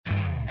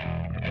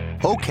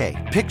Okay,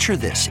 picture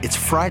this. It's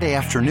Friday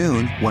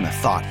afternoon when a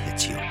thought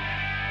hits you.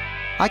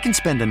 I can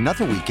spend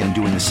another weekend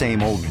doing the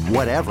same old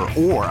whatever,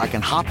 or I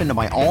can hop into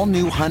my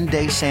all-new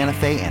Hyundai Santa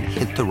Fe and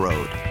hit the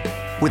road.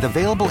 With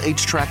available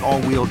H-Track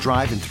all-wheel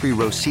drive and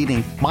 3-row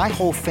seating, my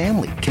whole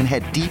family can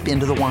head deep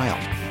into the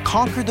wild.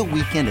 Conquer the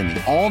weekend in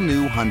the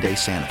all-new Hyundai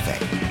Santa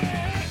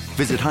Fe.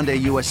 Visit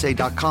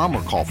HyundaiUSA.com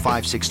or call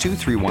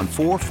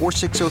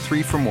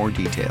 562-314-4603 for more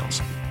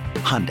details.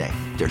 Hyundai,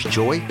 there's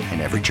joy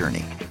in every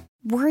journey.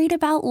 Worried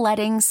about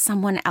letting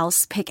someone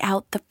else pick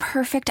out the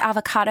perfect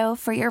avocado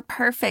for your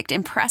perfect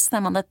impress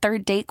them on the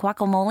third date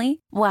guacamole?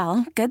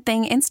 Well, good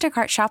thing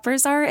Instacart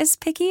shoppers are as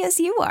picky as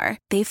you are.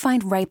 They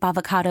find ripe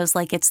avocados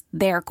like it's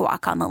their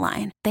guac on the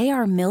line. They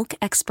are milk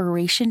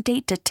expiration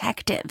date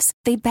detectives.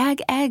 They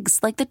bag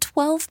eggs like the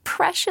 12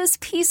 precious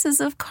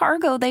pieces of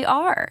cargo they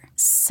are.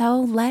 So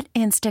let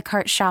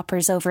Instacart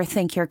shoppers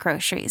overthink your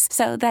groceries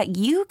so that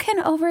you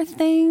can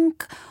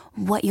overthink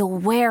what you'll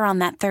wear on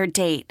that third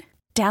date.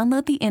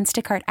 Download the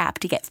Instacart app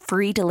to get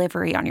free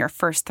delivery on your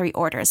first 3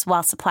 orders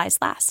while supplies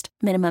last.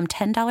 Minimum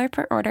 $10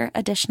 per order.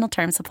 Additional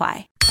terms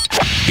apply.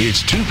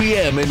 It's 2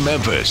 p.m. in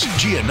Memphis.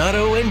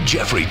 Giannotto and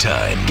Jeffrey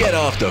time. Get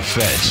off the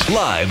fence.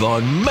 Live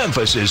on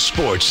Memphis'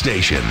 sports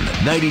station.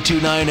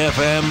 92.9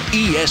 FM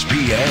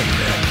ESPN.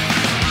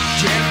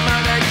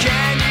 Mother,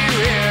 can you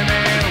hear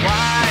me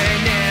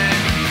whining?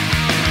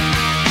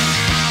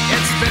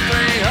 It's been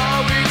 3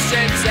 whole weeks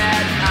since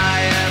that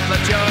I have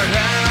left your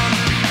room.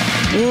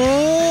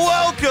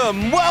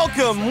 Welcome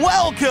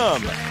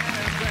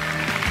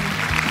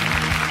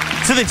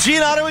to the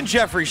Giannotto and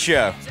Jeffrey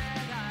Show.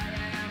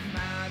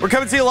 We're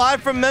coming to you live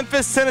from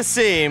Memphis,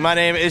 Tennessee. My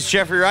name is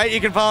Jeffrey Wright.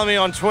 You can follow me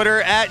on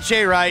Twitter at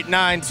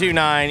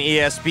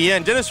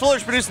jwright929ESPN. Dennis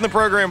Fuller's producing the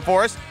program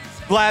for us.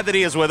 Glad that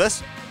he is with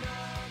us.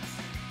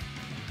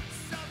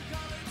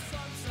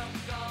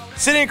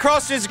 Sitting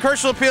across is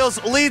Commercial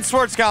Appeals lead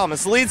sports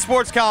columnist,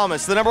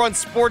 the number 1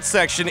 sports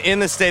section in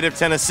the state of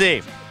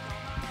Tennessee.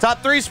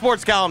 Top 3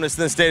 sports columnists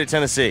in the state of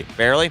Tennessee.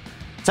 Barely.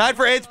 Tied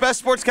for 8th best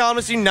sports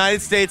columnist in the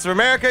United States of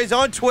America. He's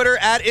on Twitter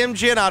at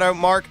MGiannotto.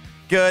 Mark,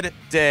 good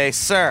day,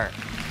 sir.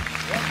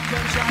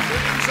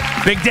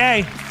 Big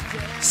day.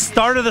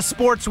 Start of the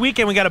sports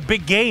weekend. We got a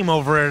big game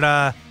over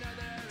at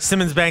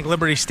Simmons Bank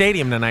Liberty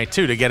Stadium tonight,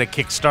 too, to get it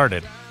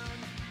kick-started.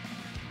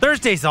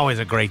 Thursday's always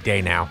a great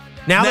day now.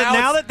 Now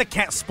that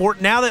the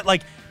sport, now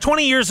that,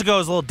 20 years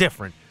ago is a little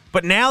different.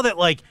 But now that,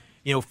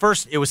 it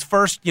was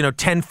first,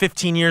 10,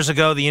 15 years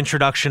ago, the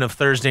introduction of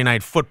Thursday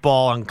night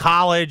football in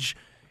college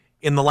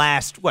in the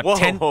last,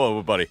 10?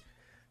 Whoa, buddy.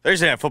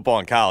 Thursday night football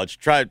in college.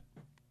 Tried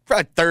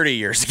 30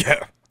 years ago.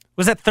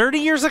 Was that 30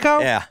 years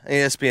ago? Yeah,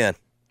 ESPN.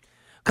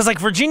 Because,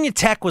 Virginia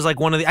Tech was,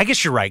 one of the, I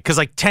guess you're right, because,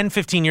 10,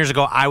 15 years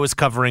ago, I was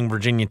covering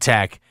Virginia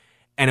Tech,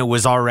 and it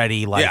was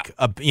already, it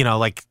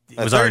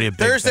was already a big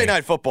Thursday thing.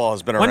 night football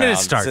has been When around did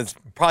it start? since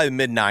probably the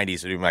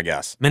mid-'90s, would be my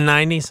guess.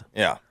 Mid-'90s?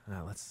 Yeah.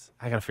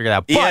 I got to figure that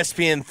out.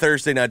 ESPN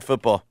Thursday night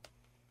football.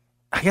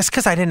 I guess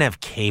because I didn't have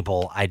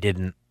cable, I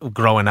didn't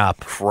growing up.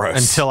 Gross.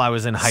 Until I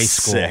was in high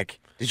school. Sick.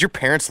 Did your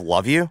parents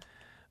love you?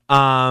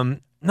 No,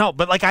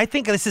 but I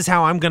think this is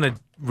how I'm going to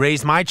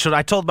raise my children.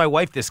 I told my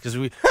wife this because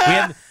we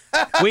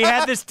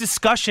had this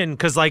discussion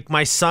because my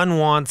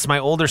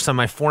older son,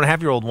 my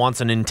 4.5-year-old wants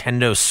a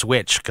Nintendo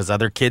Switch because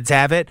other kids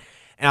have it.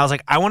 And I was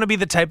like, I want to be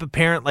the type of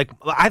parent,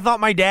 I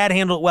thought my dad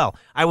handled it well.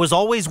 I was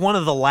always one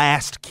of the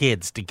last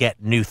kids to get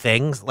new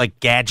things, like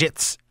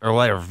gadgets or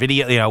whatever,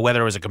 video,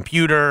 whether it was a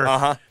computer.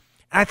 Uh-huh.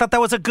 And I thought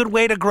that was a good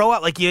way to grow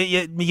up.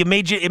 It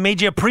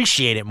made you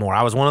appreciate it more.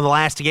 I was one of the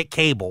last to get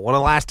cable, one of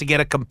the last to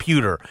get a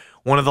computer,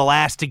 one of the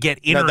last to get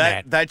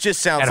internet. That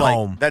just sounds at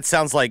home. That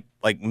sounds like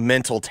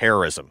mental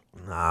terrorism.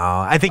 No,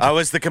 I think I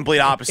was the complete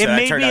opposite. It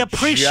made me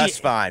appreciate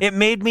just fine. It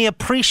made me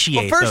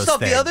appreciate. Well, first those off,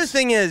 things. the other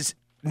thing is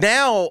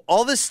now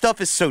all this stuff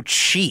is so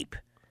cheap.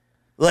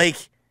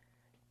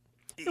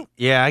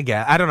 Yeah, I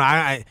get. I don't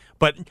know.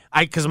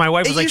 Because my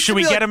wife was like, "Should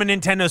we get him a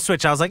Nintendo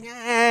Switch?" I was like,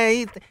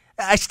 I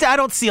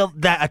don't see a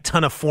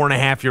ton of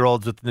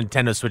 4.5-year-olds with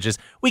Nintendo Switches.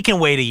 We can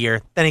wait a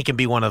year, then he can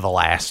be one of the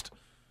last.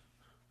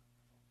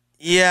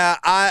 Yeah,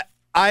 I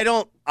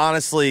don't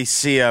honestly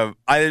see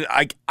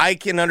I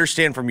can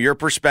understand from your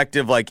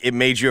perspective, it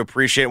made you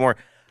appreciate it more.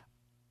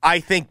 I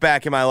think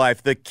back in my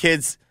life, the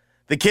kids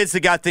that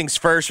got things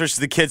first versus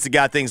the kids that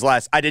got things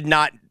last. I did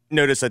not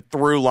notice a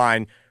through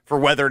line for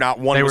whether or not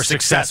one was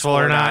successful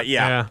or not.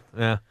 Yeah.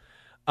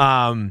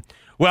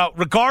 Well,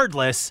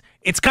 regardless,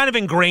 it's kind of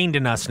ingrained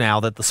in us now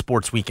that the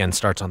sports weekend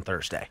starts on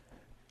Thursday.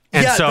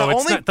 And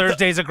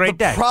Thursday's a great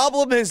day. The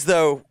problem is,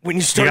 though, when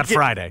you start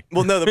Friday.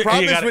 Well, no, the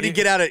problem is when you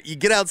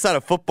get outside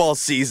of football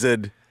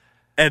season,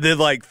 and then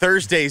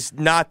Thursday's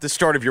not the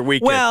start of your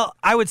weekend. Well,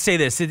 I would say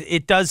this: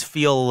 it does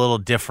feel a little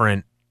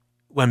different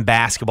when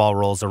basketball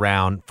rolls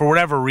around for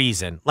whatever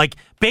reason.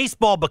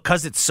 Baseball,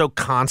 because it's so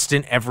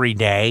constant every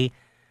day.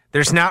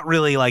 There's not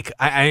really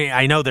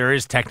I know there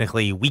is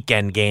technically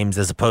weekend games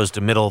as opposed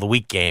to middle of the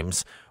week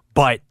games,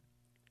 but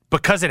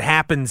because it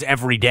happens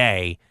every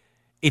day,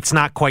 it's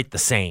not quite the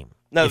same.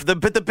 No,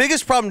 but the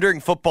biggest problem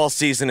during football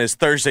season is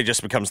Thursday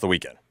just becomes the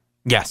weekend.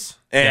 Yes.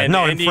 And,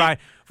 no, and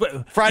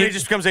Friday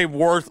just becomes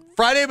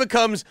Friday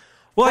becomes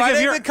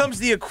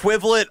the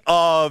equivalent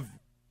of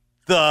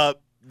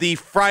the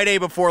Friday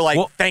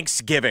before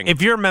Thanksgiving.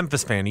 If you're a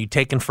Memphis fan, are you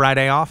taking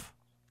Friday off?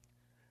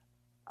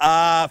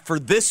 For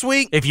this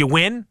week, if you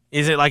win,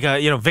 is it like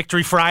a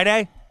Victory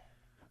Friday?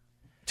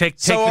 Take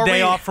the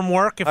day off from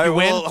work if you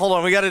win. Well, hold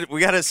on, we got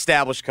to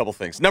establish a couple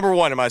things. Number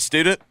one, am I a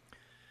student?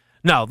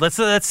 No, let's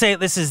say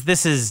this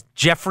is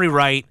Jeffrey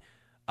Wright.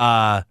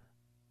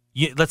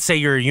 Let's say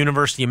you're a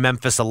University of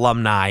Memphis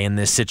alumni in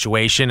this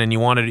situation, and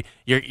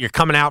you're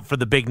coming out for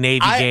the big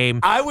Navy game.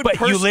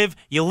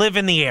 You live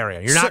in the area.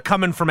 You're not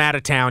coming from out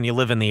of town. You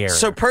live in the area.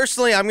 So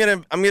personally, I'm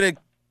gonna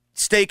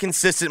stay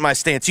consistent in my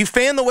stance. You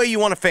fan the way you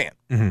want to fan.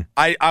 Mm-hmm.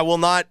 I will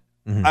not.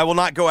 Mm-hmm. I will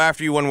not go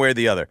after you one way or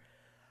the other.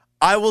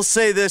 I will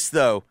say this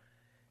though: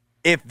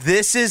 if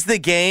this is the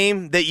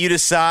game that you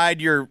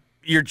decide you're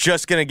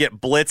just gonna get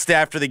blitzed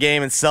after the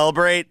game and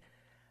celebrate,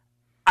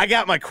 I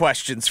got my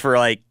questions for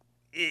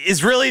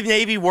is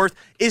Navy worth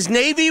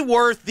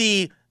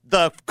the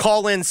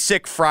call-in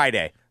sick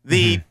Friday,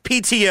 the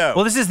PTO?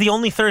 Well, this is the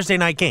only Thursday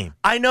night game.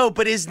 I know,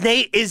 but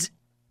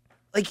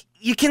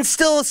you can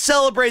still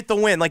celebrate the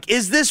win.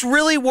 Is this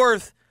really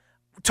worth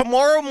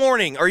tomorrow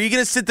morning? Are you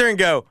going to sit there and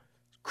go,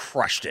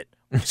 crushed it?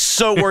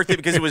 So worth it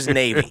because it was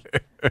Navy.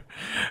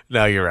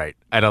 No, you're right.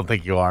 I don't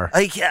think you are.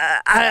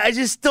 I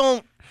just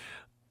don't.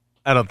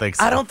 I don't think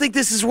so. I don't think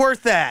this is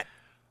worth that.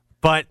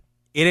 But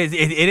it is.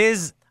 It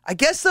is. I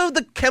guess though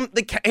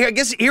I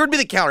guess here would be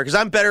the counter because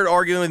I'm better at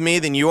arguing with me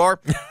than you are.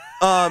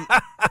 How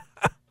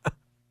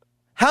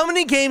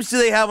many games do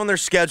they have on their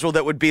schedule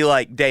that would be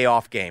day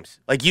off games?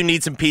 You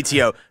need some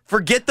PTO.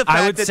 Forget the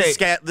fact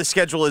that the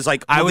schedule is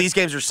these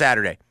games are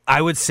Saturday.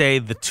 I would say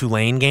the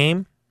Tulane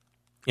game.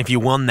 If you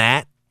won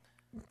that,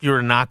 you're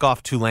a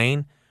knockoff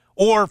Tulane.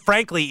 Or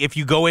frankly, if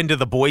you go into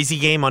the Boise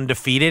game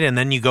undefeated and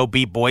then you go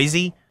beat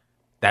Boise,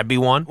 that'd be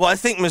one. Well, I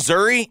think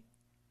Missouri.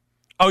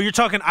 Oh, you're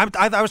talking.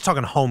 I was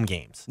talking home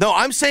games. No,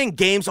 I'm saying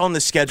games on the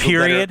schedule.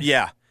 Period.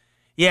 Yeah.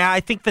 I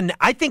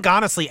think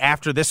honestly,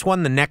 after this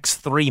one, the next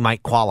three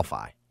might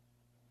qualify.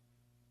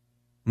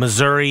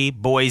 Missouri,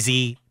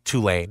 Boise,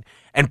 Tulane,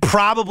 and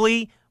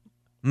probably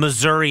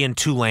Missouri and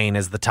Tulane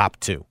as the top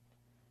two.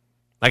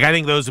 I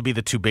think those would be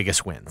the two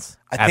biggest wins.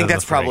 I think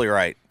that's probably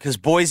right because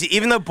Boise,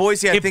 even though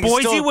Boise, I think is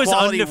still a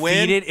quality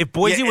win. If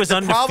Boise was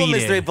undefeated, the problem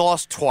is they've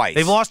lost twice.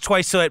 They've lost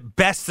twice, so at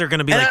best they're going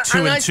to be 2-2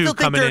 coming in here. I still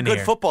think they're a good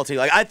football team.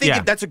 I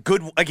think that's a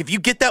good. If you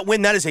get that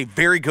win, that is a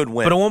very good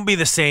win. But it won't be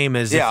the same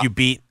as if you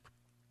beat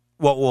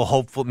what will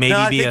hopefully maybe be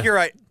I think you're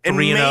right.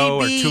 3-0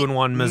 or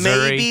 2-1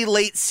 Missouri. Maybe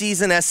late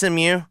season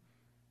SMU.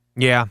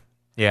 Yeah.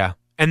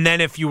 And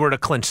then if you were to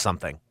clinch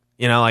something.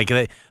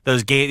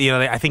 Those games.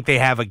 I think they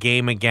have a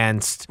game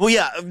against. Well,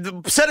 yeah.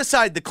 Set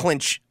aside the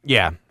clinch.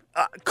 Yeah,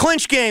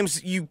 clinch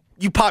games. You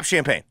pop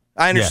champagne.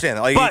 I understand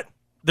that. But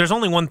there's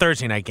only one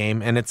Thursday night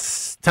game, and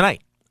it's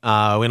tonight.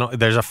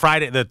 There's a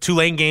Friday. The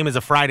Tulane game is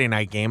a Friday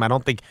night game. I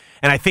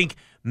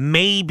think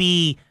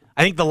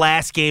the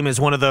last game is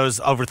one of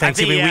those over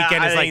Thanksgiving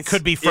weekend. Is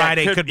could be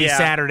Friday, could be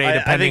Saturday,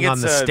 depending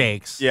on the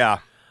stakes. Yeah.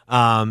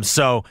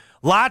 So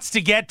lots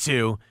to get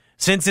to.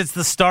 Since it's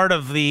the start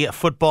of the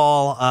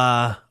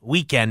football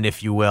weekend,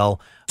 if you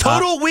will,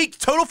 Total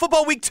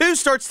Football Week 2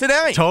 starts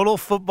today. Total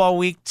Football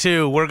Week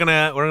 2. We're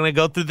gonna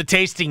go through the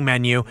tasting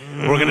menu.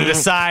 We're gonna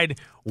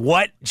decide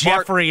what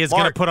Jeffrey is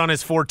gonna put on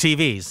his 4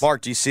 TVs.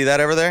 Mark, do you see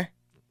that over there?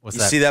 What's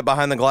that? You see that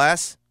behind the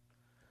glass?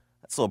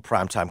 That's a little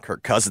primetime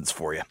Kirk Cousins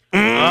for you.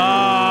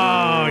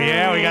 Oh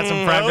yeah, we got some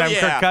primetime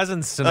Kirk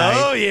Cousins tonight.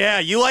 Oh yeah,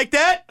 you like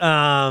that?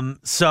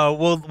 So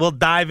we'll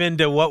dive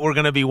into what we're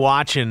going to be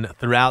watching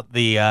throughout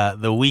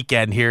the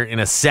weekend here in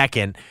a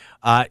second.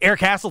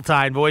 Eric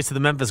Hasseltine, voice of the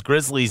Memphis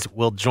Grizzlies,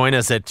 will join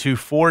us at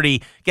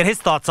 2:40. Get his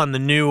thoughts on the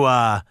new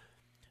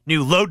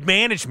load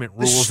management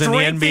rules in the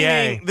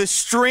NBA. The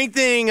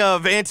strengthening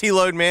of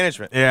anti-load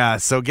management. Yeah,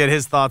 so get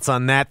his thoughts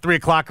on that. 3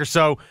 o'clock or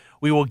so,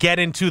 we will get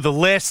into the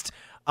list.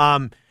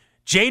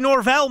 Jay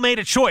Norvell made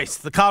a choice,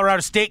 the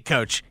Colorado State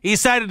coach. He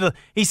said,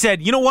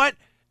 you know what?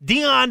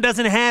 Dion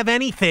doesn't have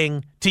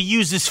anything to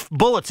use this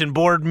bulletin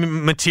board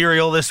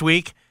material this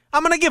week.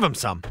 I'm going to give him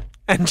some.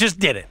 And just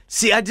did it.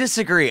 See, I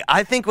disagree.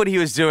 I think what he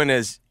was doing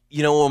is,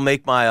 will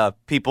make my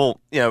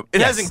people, it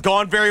hasn't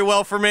gone very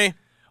well for me.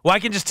 Well, I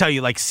can just tell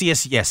you,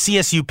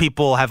 CSU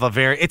people have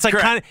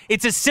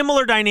it's a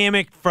similar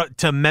dynamic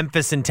to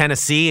Memphis and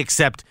Tennessee,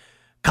 except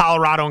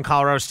Colorado and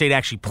Colorado State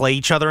actually play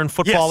each other in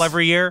football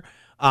every year.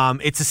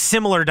 It's a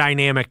similar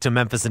dynamic to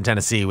Memphis and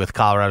Tennessee with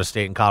Colorado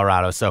State and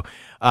Colorado. So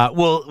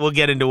we'll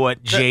get into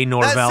what Jay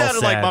Norvell said. That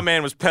sounded like my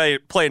man was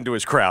playing to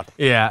his crowd.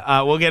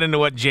 Yeah, we'll get into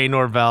what Jay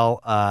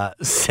Norvell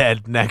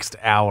said next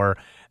hour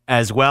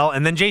as well.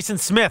 And then Jason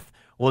Smith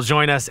will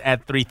join us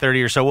at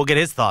 3:30 or so. We'll get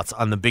his thoughts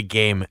on the big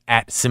game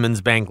at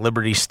Simmons Bank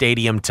Liberty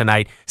Stadium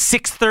tonight.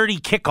 6:30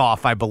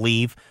 kickoff, I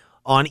believe,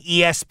 on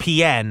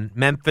ESPN,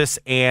 Memphis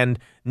and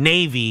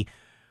Navy.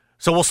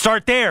 So we'll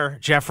start there,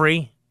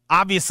 Jeffrey.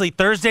 Obviously,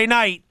 Thursday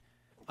night,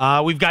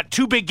 we've got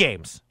 2 big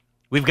games.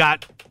 We've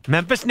got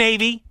Memphis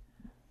Navy,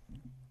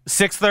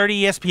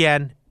 6:30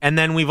 ESPN, And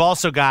then we've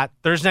also got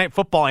Thursday Night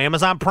Football,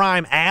 Amazon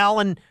Prime. Al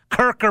and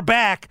Kirk are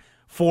back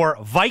for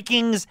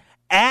Vikings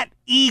at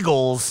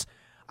Eagles.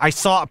 I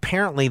saw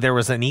apparently there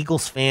was an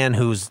Eagles fan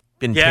who's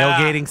been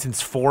tailgating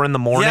since 4 in the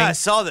morning. Yeah, I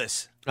saw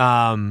this.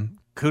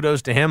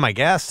 Kudos to him, I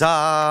guess.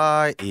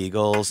 Die,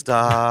 Eagles,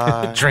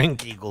 die.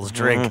 Drink, Eagles,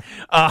 drink.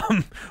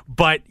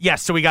 But, yeah,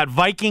 so we got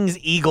Vikings,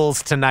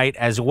 Eagles tonight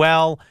as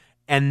well.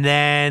 And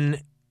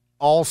then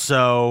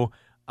also...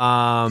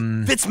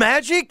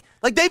 Fitzmagic?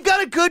 Like, they've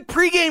got a good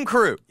pregame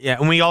crew. Yeah,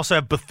 and we also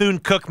have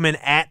Bethune-Cookman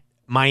at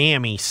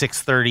Miami,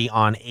 6:30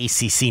 on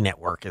ACC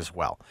Network as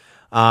well.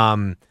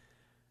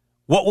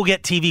 What will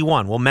get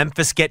TV1? Will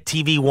Memphis get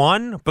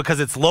TV1 because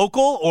it's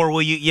local, or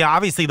will you? Yeah,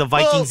 obviously the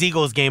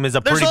Vikings-Eagles game is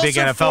a pretty big NFL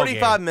game. There's also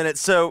 45 minutes,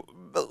 so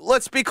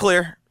let's be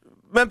clear.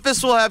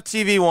 Memphis will have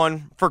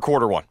TV1 for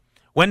quarter one.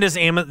 When does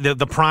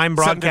the Prime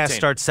broadcast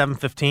start?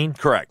 7:15?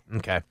 Correct.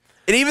 Okay.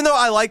 And even though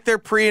I like their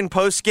pre and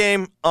post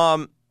game,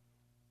 I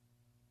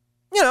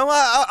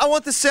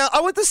want the sound.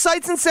 I want the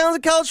sights and sounds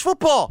of college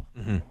football.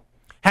 Mm-hmm.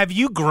 Have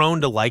you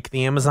grown to like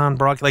the Amazon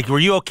broadcast? Like, were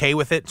you okay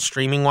with it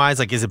streaming wise?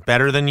 Like, is it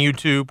better than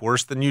YouTube?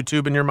 Worse than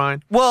YouTube in your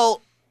mind?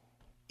 Well,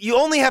 you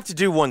only have to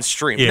do one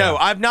stream. Yeah. No,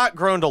 I've not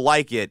grown to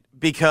like it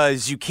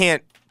because you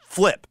can't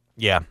flip.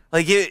 Yeah.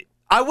 Like,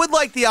 I would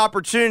like the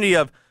opportunity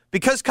of,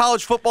 because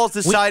college football's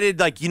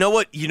decided, you know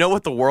what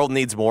the world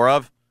needs more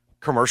of?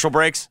 Commercial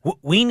breaks.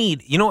 We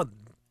need,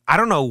 I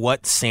don't know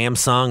what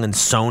Samsung and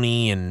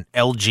Sony and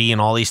LG and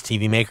all these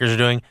TV makers are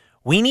doing.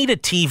 We need a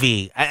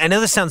TV. I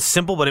know this sounds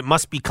simple, but it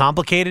must be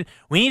complicated.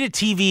 We need a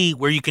TV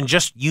where you can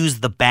just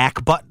use the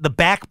back button. The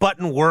back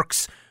button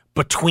works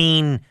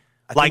between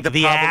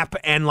the app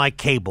and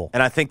cable.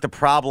 And I think the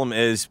problem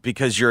is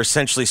because you're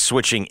essentially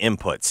switching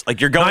inputs. Like,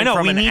 you're going from an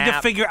app. We need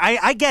to figure.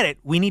 I get it.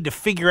 We need to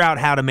figure out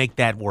how to make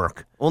that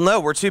work. Well, no,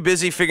 we're too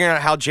busy figuring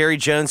out how Jerry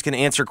Jones can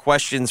answer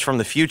questions from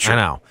the future. I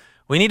know.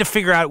 We need to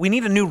figure out. We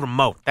need a new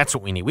remote. That's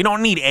what we need. We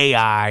don't need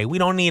AI. We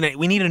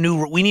need a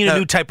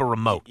new type of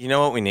remote. You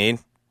know what we need?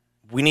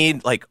 We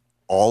need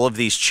all of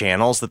these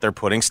channels that they're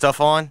putting stuff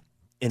on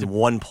in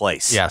one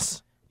place.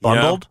 Yes.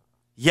 Bundled?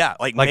 Yeah,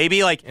 maybe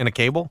in a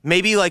cable?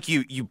 Maybe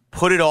you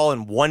put it all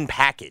in one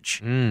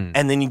package. And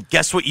then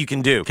guess what you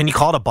can do? Can you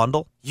call it a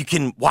bundle? You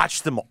can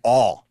watch them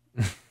all.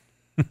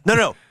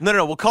 No.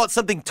 We'll call it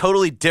something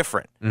totally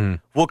different.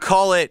 We'll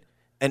call it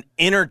an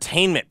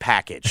entertainment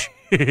package.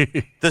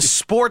 The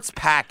sports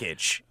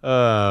package.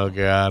 Oh,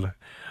 God.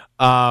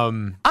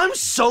 I'm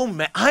so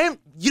mad.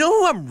 You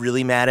know who I'm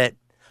really mad at?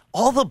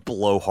 All the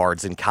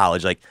blowhards in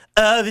college,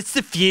 it's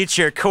the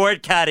future,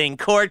 cord cutting,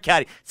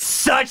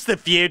 such the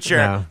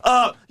future.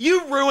 Yeah.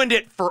 You ruined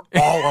it for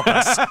all of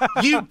us.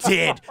 You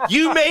did.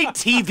 You made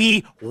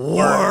TV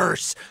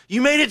worse.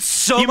 You made it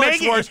so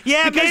much worse.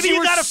 Yeah, because maybe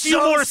you got a few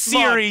more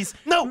series.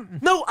 No,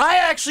 I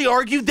actually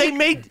argue they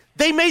made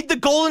the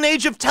golden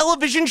age of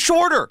television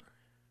shorter.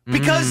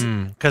 Because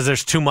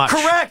there's too much.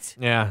 Correct.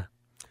 Yeah.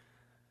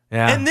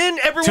 Yeah. And then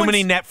too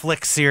many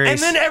Netflix series. And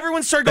then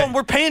everyone started going,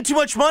 we're paying too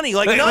much money.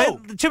 No.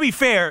 To be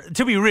fair,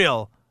 to be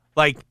real,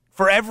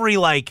 for every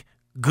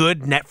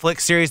good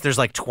Netflix series, there's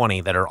 20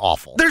 that are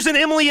awful. There's an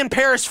Emily in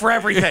Paris for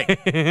everything.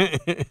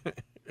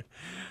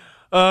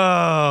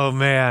 Oh,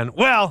 man.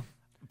 Well,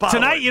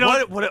 tonight,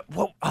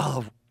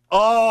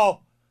 I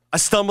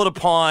stumbled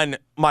upon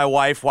my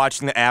wife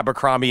watching the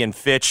Abercrombie and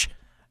Fitch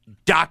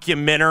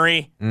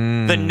documentary, the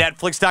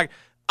Netflix doc.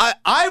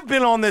 I've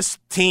been on this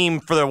team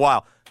for a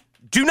while.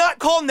 Do not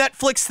call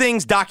Netflix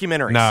things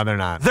documentaries. No, they're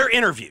not. They're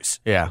interviews.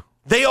 Yeah.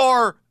 They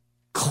are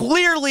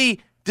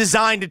clearly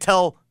designed to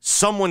tell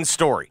someone's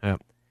story.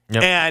 Yep.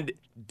 And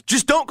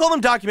just don't call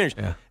them documentaries.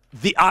 Yeah.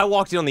 I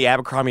walked in on the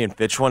Abercrombie and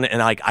Fitch one,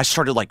 and I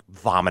started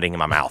vomiting in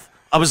my mouth.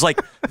 I was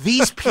like,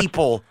 these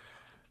people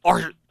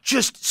are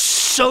just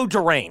so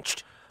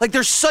deranged.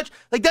 They're such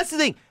that's the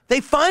thing.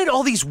 They find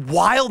all these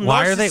wild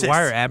narcissists.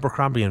 Why are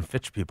Abercrombie and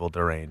Fitch people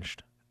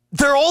deranged?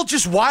 They're all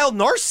just wild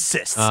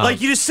narcissists.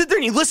 You just sit there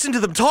and you listen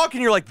to them talk,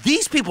 and you're like,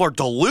 these people are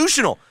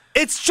delusional.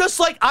 It's just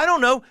I don't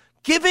know,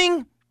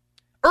 giving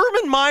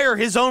Urban Meyer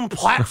his own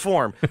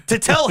platform to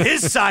tell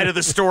his side of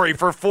the story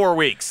for 4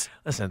 weeks.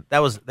 Listen, that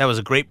was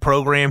a great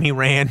program he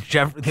ran. He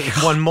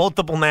won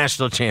multiple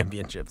national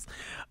championships.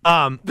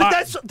 But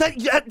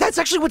that's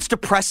actually what's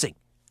depressing.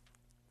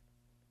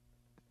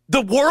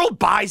 The world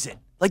buys it.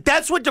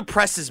 That's what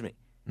depresses me.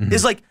 Mm-hmm.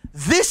 Is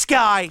this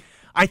guy.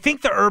 I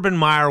think the Urban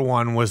Meyer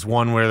one was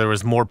one where there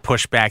was more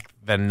pushback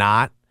than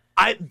not.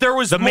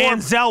 The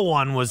Manziel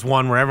one was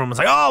one where everyone was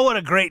like, "Oh, what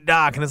a great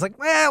doc," and it's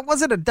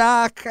was it a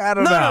doc? I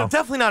don't know. No,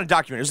 definitely not a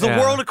documentary. It was The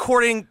World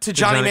According to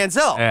Johnny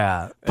Manziel.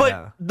 Yeah,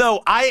 but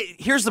no,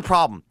 here's the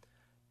problem.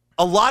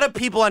 A lot of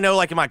people I know,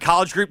 in my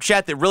college group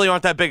chat, that really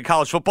aren't that big of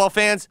college football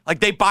fans,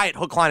 they buy it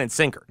hook, line, and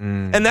sinker,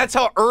 and that's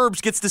how Herbs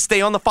gets to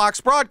stay on the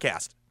Fox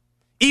broadcast,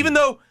 even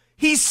though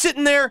he's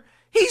sitting there.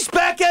 He's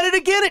back at it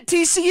again at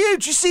TCU.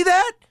 Did you see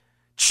that?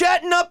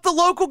 Chatting up the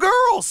local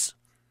girls.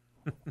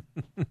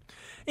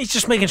 He's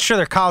just making sure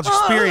their college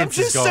experience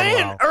is going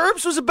saying, well.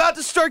 Herbs was about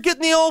to start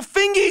getting the old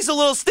fingies a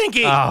little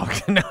stinky. Oh,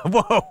 no,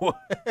 whoa.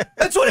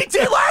 That's what he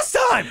did last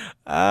time.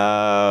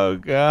 Oh,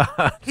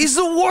 God. He's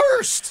the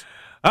worst.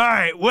 All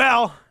right,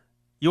 well,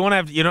 you're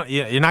not going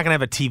to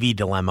have a TV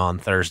dilemma on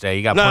Thursday.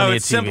 You got plenty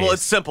of TVs. Simple.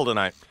 It's simple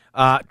tonight.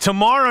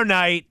 Tomorrow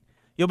night,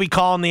 you'll be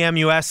calling the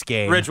MUS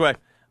game. Ridgeway.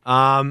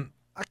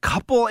 A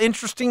couple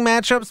interesting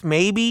matchups,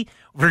 maybe.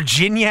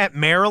 Virginia at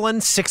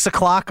Maryland, 6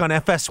 o'clock on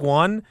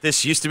FS1.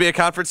 This used to be a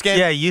conference game?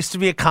 Yeah, it used to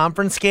be a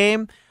conference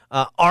game.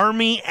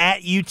 Army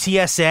at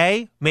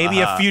UTSA, maybe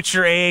a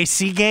future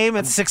AAC game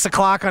at 6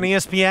 o'clock on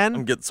ESPN.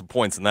 I'm getting some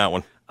points in that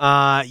one.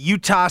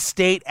 Utah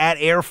State at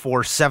Air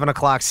Force, 7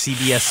 o'clock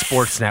CBS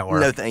Sports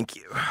Network. No, thank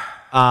you.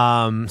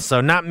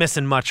 So not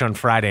missing much on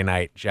Friday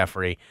night,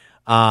 Jeffrey.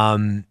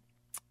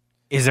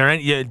 Is there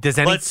any? Does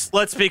any?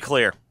 Let's be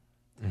clear.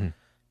 Mm-hmm.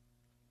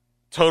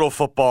 Total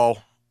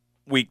football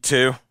week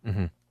 2.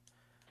 Mm-hmm.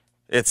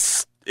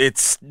 It's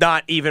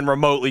not even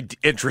remotely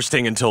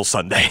interesting until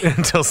Sunday.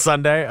 Until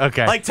Sunday,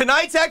 okay. Like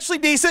tonight's actually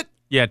decent.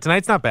 Yeah,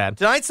 tonight's not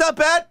bad.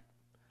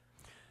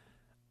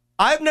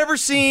 I've never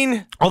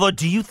seen. Although,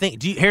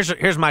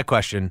 here's my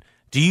question.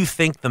 Do you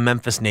think the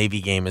Memphis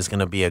Navy game is going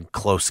to be a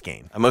close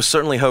game? I most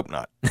certainly hope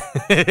not.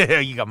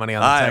 You got money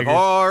on the Tigers? I've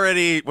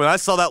already, when I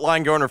saw that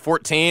line go under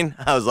 14,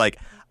 I was like,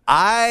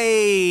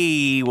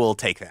 I will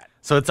take that.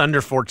 So it's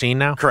under 14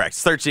 now? Correct.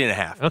 It's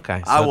 13.5.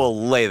 Okay. So I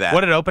will lay that.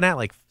 What did it open at?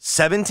 Like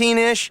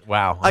 17-ish?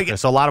 Wow. Okay,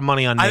 so a lot of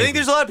money on Navy. I think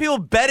there's a lot of people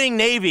betting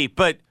Navy,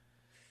 but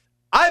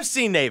I've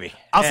seen Navy.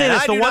 I'll say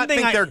this. I do not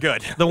think they're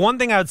good. The one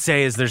thing I would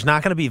say is there's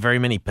not going to be very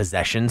many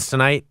possessions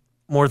tonight,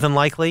 more than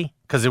likely,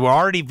 because we've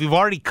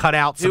already cut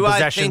out some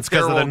possessions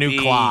because of the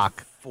new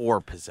clock. 4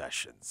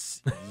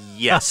 possessions.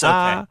 Yes. Okay.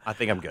 I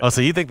think I'm good. Oh,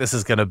 so you think this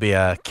is going to be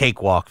a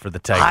cakewalk for the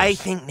Tigers? I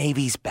think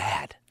Navy's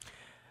bad.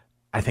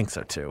 I think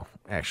so too.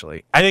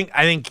 Actually, I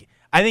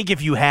think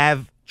if you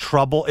have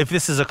trouble, if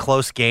this is a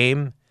close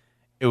game,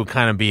 it would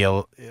kind of be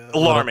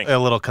alarming, a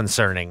little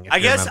concerning. I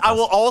guess I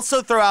will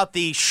also throw out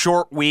the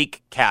short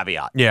week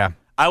caveat. Yeah,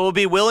 I will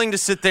be willing to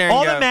sit there. And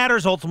all that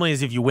matters ultimately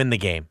is if you win the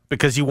game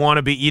because you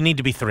need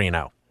to be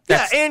 3-0.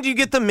 Yeah, and you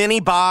get the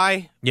mini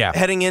bye. Yeah.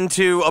 Heading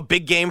into a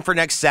big game for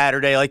next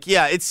Saturday. Like,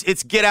 yeah,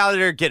 it's get out of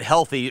there, get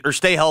healthy, or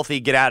stay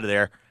healthy, get out of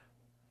there.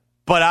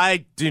 But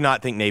I do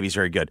not think Navy's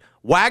very good.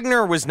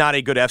 Wagner was not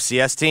a good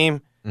FCS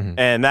team,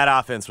 and that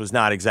offense was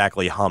not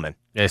exactly humming.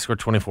 Yeah, they scored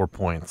 24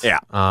 points. Yeah.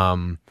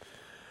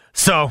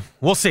 So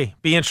we'll see.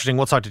 Be interesting.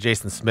 We'll talk to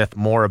Jason Smith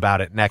more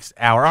about it next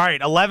hour. All right,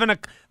 11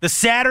 the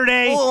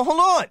Saturday. Well, hold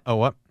on. Oh,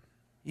 what?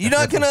 You're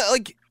not going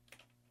to,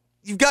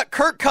 you've got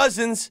Kirk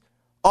Cousins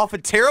off a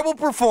terrible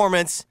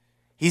performance.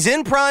 He's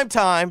in prime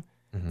time.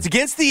 It's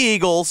against the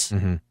Eagles.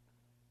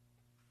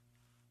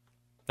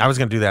 I was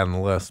going to do that on the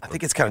list. I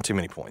think it's kind of too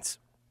many points.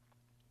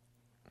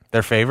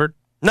 They're favored?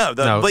 No,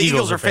 the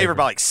Eagles are favored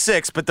by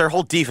 6, but their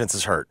whole defense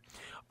is hurt.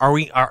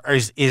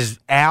 Is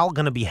Al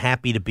going to be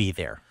happy to be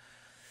there?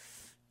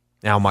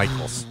 Al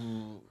Michaels.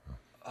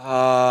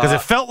 Because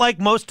it felt like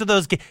most of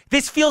those games.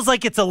 This feels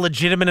like it's a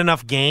legitimate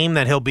enough game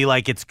that he'll be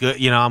like, it's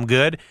good, I'm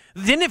good.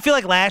 Didn't it feel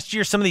like last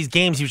year, some of these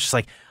games, he was just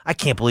like, I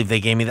can't believe they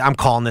gave me that. I'm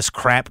calling this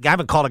crap. I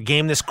haven't called a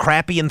game this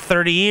crappy in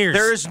 30 years.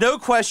 There is no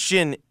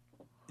question,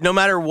 no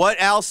matter what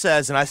Al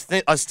says, and I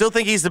still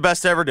think he's the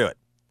best to ever do it.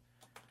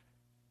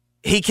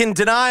 He can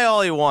deny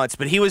all he wants,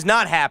 but he was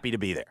not happy to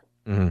be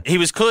there. He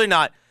was clearly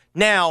not.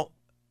 Now,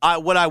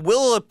 what I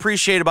will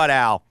appreciate about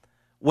Al,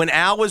 when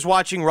Al was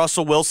watching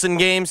Russell Wilson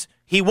games,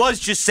 he was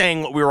just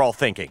saying what we were all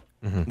thinking.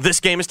 This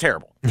game is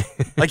terrible.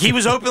 Like, he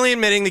was openly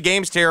admitting the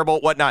game's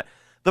terrible, whatnot.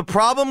 The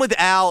problem with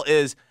Al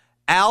is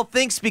Al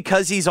thinks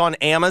because he's on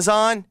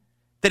Amazon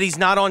that he's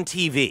not on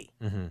TV.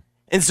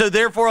 And so,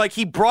 therefore,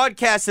 he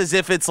broadcasts as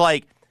if it's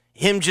like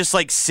him just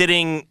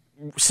sitting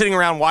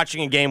around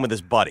watching a game with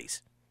his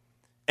buddies.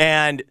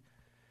 And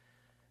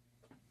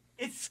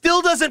it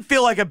still doesn't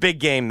feel like a big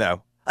game,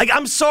 though.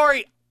 I'm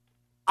sorry.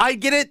 I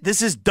get it.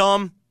 This is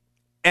dumb,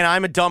 and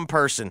I'm a dumb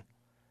person.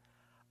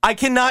 I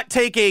cannot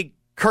take a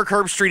Kirk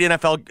Herbstreit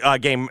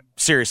NFL game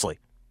seriously.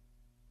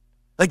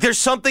 There's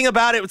something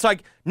about it. It's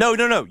like, no.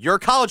 You're a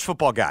college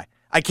football guy.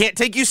 I can't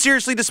take you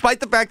seriously despite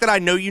the fact that I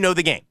know you know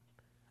the game.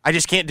 I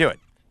just can't do it.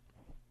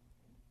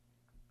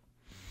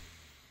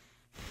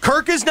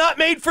 Kirk is not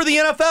made for the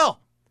NFL.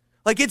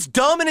 It's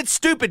dumb and it's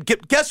stupid.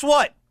 Guess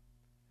what?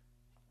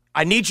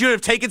 I need you to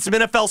have taken some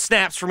NFL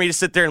snaps for me to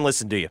sit there and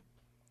listen to you.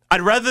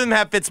 I'd rather them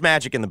have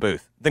Fitzmagic in the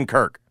booth than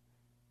Kirk.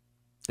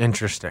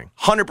 Interesting.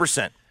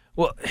 100%.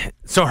 Well,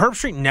 so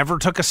Herbstreit never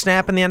took a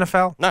snap in the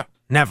NFL? No.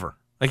 Never.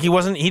 He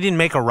didn't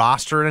make a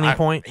roster at any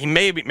point? He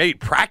maybe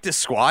practice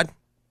squad.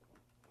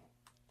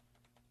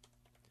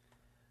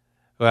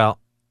 Well,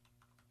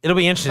 it'll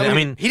be interesting. I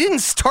mean, he didn't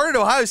start at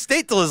Ohio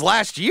State till his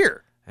last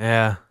year.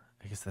 Yeah,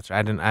 I guess that's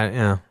right.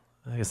 I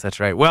guess that's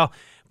right. Well,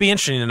 be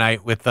interesting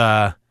tonight with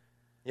Vikings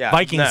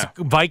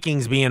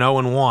being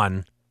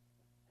 0-1.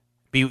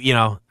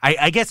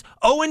 I guess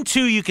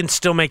 0-2 you can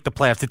still make the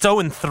playoffs. It's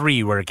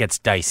 0-3 where it gets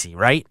dicey,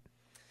 right?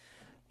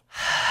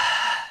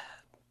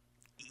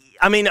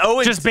 I mean,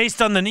 just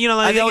based on the,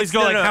 they always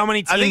go how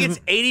many teams? I think it's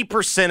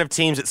 80% of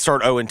teams that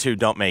start 0-2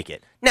 don't make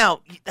it.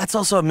 Now, that's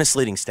also a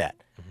misleading stat.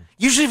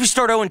 Usually if you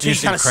start 0-2, you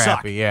kind of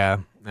suck. Yeah.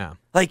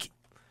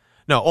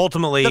 No,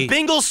 ultimately. The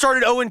Bengals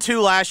started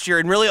 0-2 last year,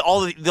 and really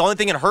the only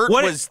thing it hurt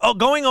was...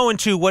 going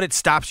 0-2, what it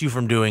stops you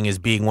from doing is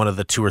being one of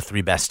the 2 or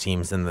 3 best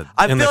teams in the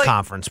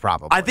conference,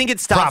 probably. I think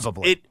it stops...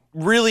 It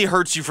really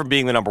hurts you from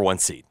being the number 1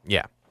 seed.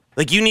 Yeah.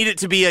 Like, you need it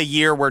to be a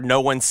year where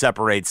no one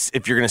separates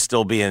if you're going to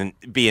still be in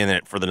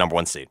it for the number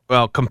 1 seed.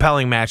 Well,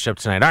 compelling matchup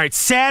tonight. All right,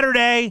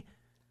 Saturday,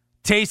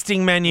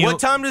 tasting menu. What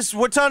time do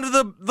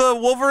the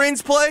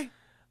Wolverines play?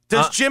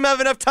 Does Jim have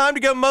enough time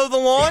to go mow the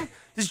lawn?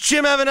 Does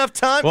Jim have enough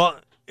time? Well,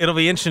 it'll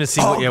be interesting to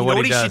see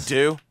what he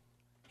does.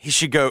 He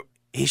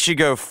should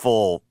go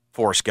full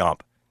Forrest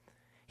Gump.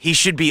 He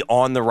should be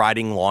on the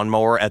riding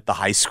lawnmower at the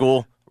high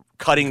school,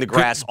 cutting the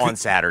grass on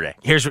Saturday.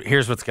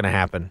 Here's what's going to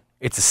happen.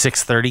 It's a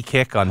 6:30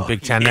 kick on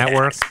Big Ten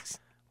Network.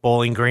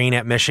 Bowling Green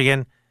at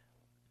Michigan.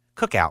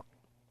 Cookout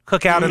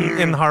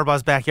in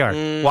Harbaugh's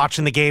backyard.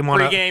 Watching the game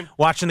on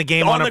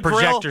a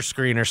projector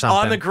screen or something.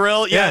 On the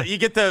grill, yeah. You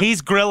get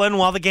He's grilling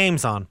while the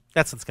game's on.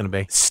 That's what it's going to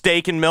be.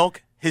 Steak and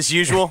milk, his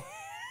usual.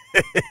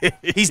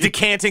 He's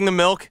decanting the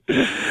milk. All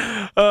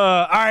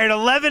right,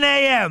 11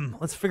 a.m.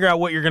 Let's figure out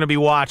what you're going to be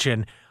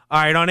watching.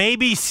 All right, on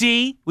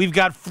ABC, we've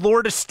got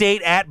Florida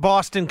State at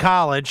Boston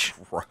College.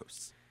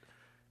 Gross.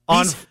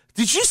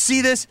 Did you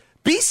see this?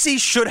 BC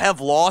should have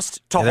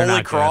lost to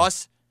Holy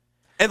Cross.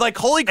 And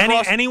Holy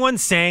Cross. Anyone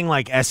saying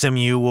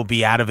SMU will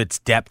be out of its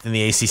depth in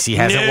the ACC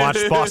hasn't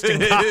watched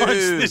Boston College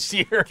this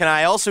year. Can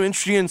I also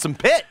interest you in some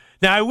Pitt?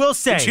 Now, I will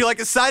say. Would you like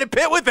a side of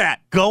Pitt with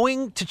that?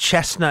 Going to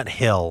Chestnut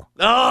Hill.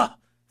 Oh,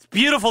 it's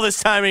beautiful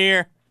this time of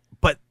year.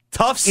 But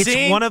tough scene.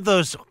 It's one of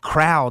those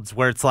crowds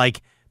where it's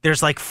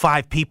there's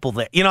 5 people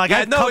there.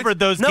 I've covered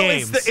those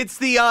games. It's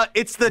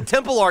the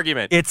Temple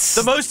argument. It's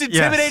the most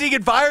intimidating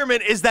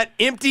environment is that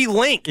empty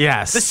link.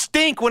 Yes. The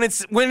stink when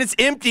it's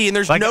empty and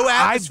there's no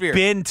atmosphere. I've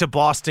been to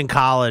Boston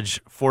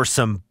College for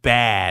some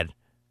bad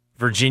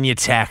Virginia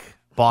Tech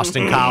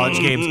Boston College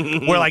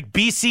games where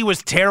BC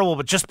was terrible,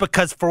 but just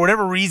because for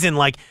whatever reason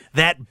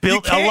that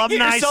built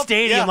alumni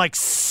stadium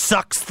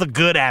sucks the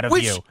good out of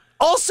you. Which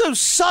also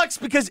sucks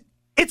because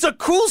it's a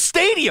cool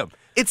stadium.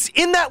 It's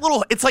in that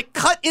it's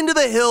cut into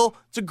the hill.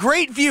 It's a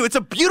great view. It's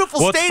a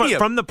beautiful stadium.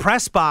 From the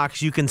press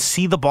box, you can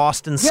see the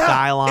Boston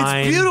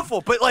skyline. It's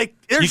beautiful, but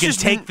there's you can just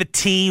take the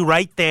tee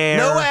right there.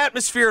 No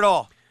atmosphere at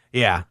all.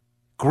 Yeah.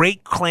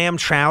 Great clam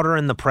chowder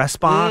in the press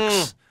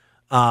box.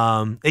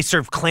 They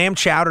serve clam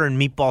chowder and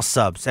meatball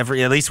subs at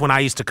least when I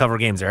used to cover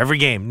games there. Every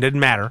game, didn't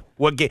matter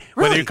what game,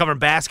 whether you're covering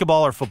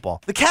basketball or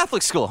football. The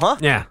Catholic school, huh?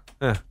 Yeah.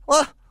 Well,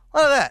 look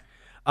at that.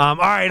 All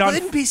right.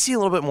 Isn't BC a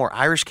little bit more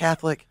Irish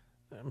Catholic?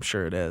 I'm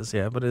sure it is,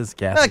 yeah, but it is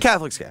Catholic.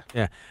 Catholic's Catholic.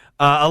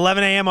 Yeah.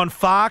 11 a.m. on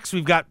Fox,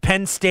 we've got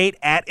Penn State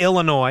at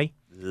Illinois.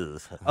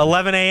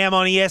 11 a.m.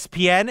 on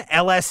ESPN,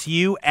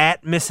 LSU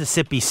at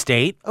Mississippi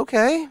State.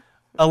 Okay.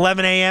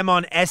 11 a.m.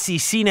 on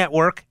SEC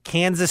Network,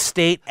 Kansas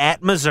State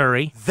at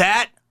Missouri.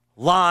 That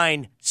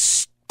line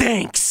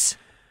stinks.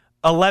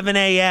 11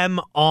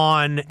 a.m.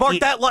 on... Mark,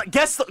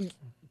 guess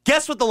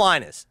what the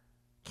line is.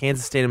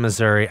 Kansas State and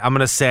Missouri. I'm going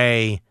to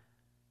say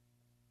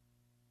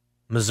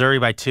Missouri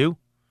by 2.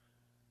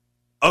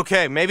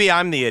 Okay, maybe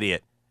I'm the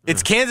idiot.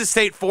 It's Kansas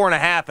State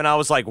 4.5, and I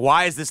was like,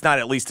 why is this not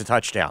at least a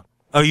touchdown?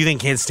 Oh, you think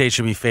Kansas State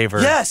should be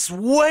favored? Yes,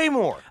 way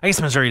more. I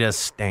guess Missouri does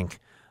stink.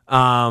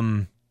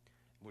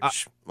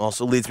 Which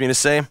also leads me to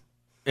say...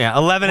 Yeah,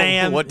 11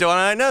 a.m. What don't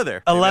I know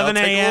there? 11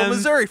 a.m. a.m.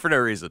 Missouri for no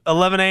reason.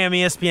 11 a.m.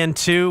 ESPN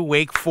 2,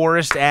 Wake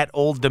Forest at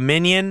Old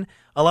Dominion.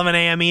 11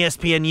 a.m.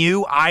 ESPN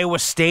U, Iowa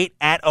State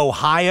at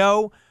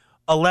Ohio.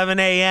 11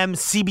 a.m.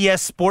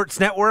 CBS Sports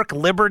Network,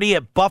 Liberty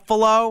at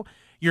Buffalo.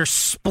 You're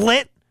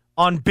split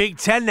on Big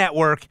Ten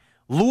Network,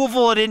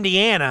 Louisville at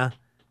Indiana,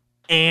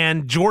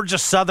 and Georgia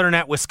Southern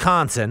at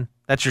Wisconsin.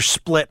 That's your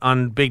split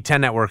on Big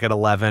Ten Network at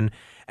 11.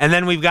 And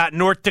then we've got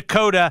North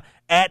Dakota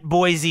at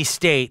Boise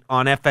State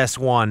on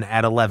FS1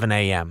 at 11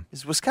 a.m.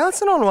 Is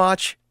Wisconsin on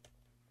watch?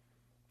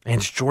 And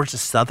it's Georgia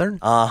Southern?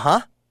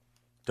 Uh-huh.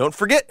 Don't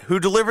forget who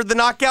delivered the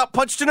knockout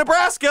punch to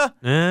Nebraska.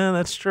 Yeah,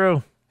 that's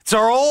true. It's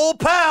our old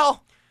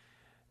pal.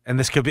 And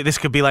this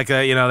could be like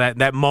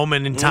that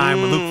moment in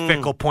time where Luke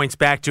Fickell points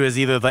back to as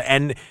either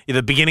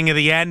the beginning of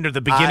the end or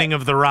the beginning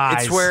of the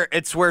rise.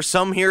 It's where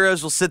some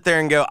heroes will sit there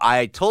and go,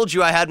 I told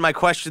you I had my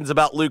questions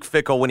about Luke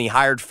Fickell when he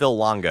hired Phil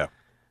Longo.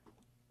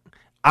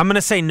 I'm going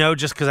to say no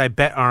just because I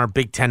bet on our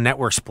Big Ten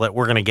Network split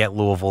we're going to get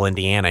Louisville,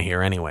 Indiana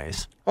here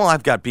anyways. Well,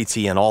 I've got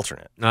BTN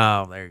alternate.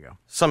 Oh, there you go.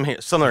 Some there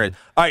is.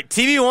 All right,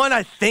 TV1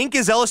 I think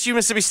is LSU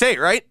Mississippi State,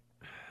 right?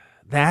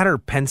 That or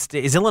Penn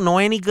State. Is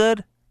Illinois any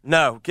good?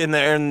 No,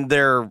 and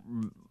they're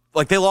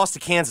they lost to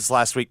Kansas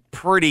last week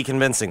pretty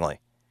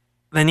convincingly.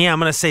 Then yeah, I'm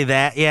going to say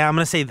that. Yeah, I'm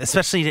going to say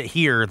especially to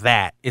hear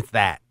that it's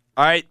that.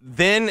 All right,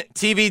 then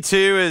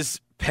TV2 is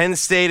Penn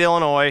State,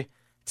 Illinois.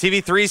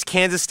 TV3 is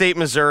Kansas State,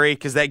 Missouri,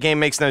 because that game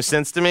makes no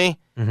sense to me.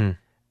 Mm-hmm.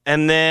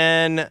 And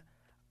then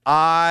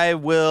I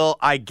will,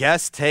 I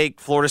guess, take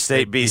Florida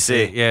State,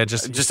 BC. Yeah,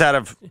 just out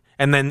of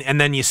And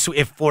then you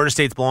if Florida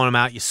State's blowing them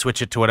out, you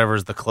switch it to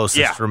whatever's the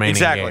closest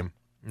remaining game.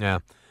 Yeah.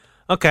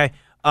 Okay.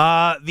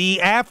 The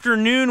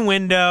afternoon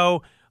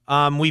window,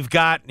 we've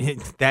got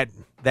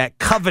that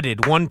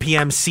coveted 1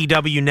 p.m.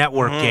 CW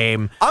network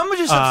game. I'm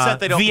just upset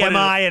they don't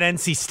VMI at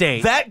NC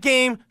State. That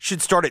game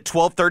should start at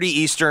 12:30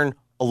 Eastern,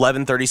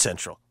 11:30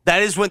 Central.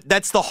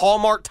 That's the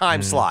hallmark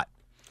time slot.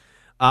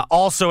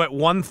 Also at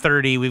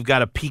 1:30, we've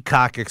got a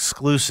Peacock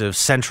exclusive,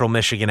 Central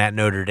Michigan at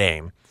Notre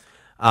Dame.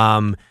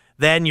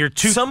 Then your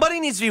somebody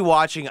needs to be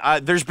watching.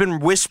 There's been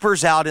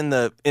whispers out in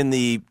the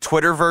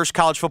Twitterverse,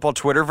 college football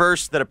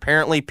Twitterverse, that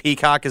apparently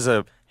Peacock is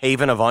a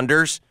haven of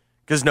unders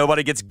because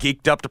nobody gets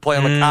geeked up to play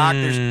on the cock.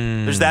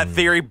 There's that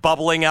theory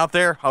bubbling out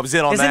there. I was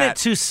in on that. Isn't it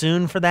too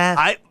soon for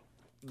that?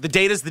 The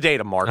data's the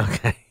data, Mark.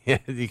 Okay,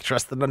 you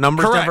trust the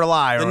numbers Correct. never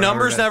lie. The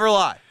numbers never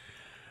lie.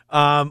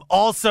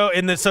 Also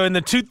in the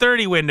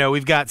 2:30 window,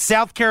 we've got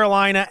South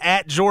Carolina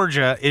at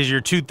Georgia is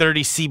your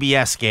 2:30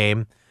 CBS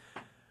game.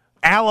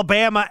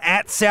 Alabama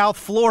at South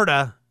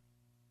Florida.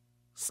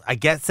 I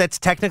guess that's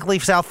technically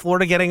South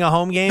Florida getting a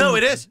home game. No,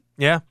 it is.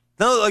 Yeah.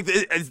 No,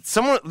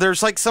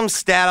 there's like some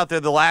stat out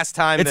there the last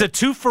time. It's a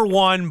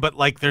 2-for-1, but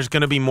like there's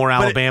going to be more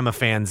Alabama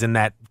fans in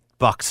that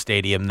Buck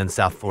Stadium than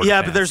South Florida. Yeah,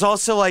 fans. but there's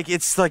also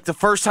it's like the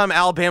first time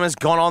Alabama's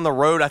gone on the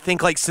road, I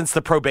think since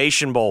the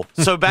probation bowl.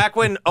 So back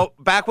when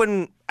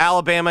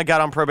Alabama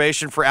got on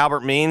probation for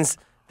Albert Means,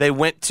 they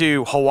went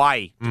to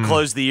Hawaii to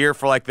close the year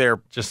for their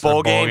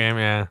bowl game.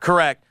 Yeah.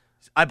 Correct.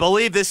 I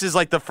believe this is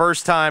the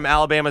first time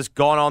Alabama's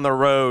gone on the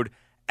road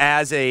to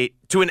a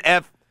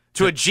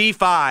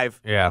G5.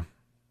 Yeah.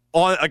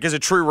 As a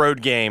true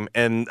road game,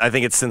 and I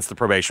think it's since the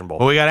probation bowl.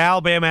 Well, we got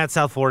Alabama at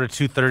South Florida,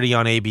 2:30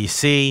 on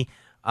ABC.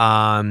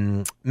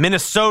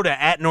 Minnesota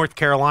at North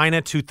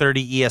Carolina,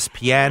 2:30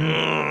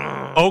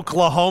 ESPN.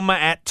 Oklahoma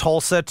at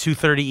Tulsa,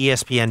 2:30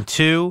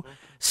 ESPN2.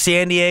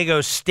 San Diego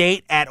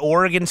State at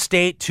Oregon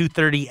State,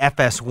 2:30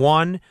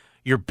 FS1.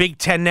 Your Big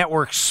Ten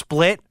Network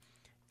split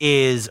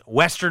is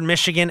Western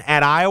Michigan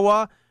at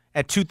Iowa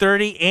at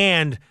 2:30,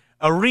 and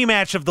a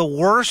rematch of the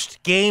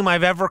worst game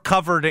I've ever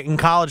covered in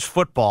college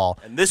football.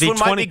 And this one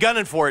might be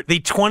gunning for it. The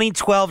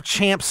 2012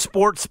 Champ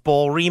Sports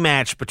Bowl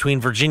rematch between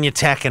Virginia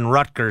Tech and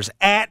Rutgers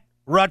at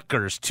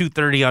Rutgers,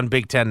 2:30 on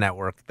Big Ten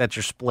Network. That's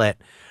your split.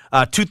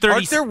 2:30.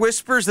 Aren't there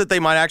whispers that they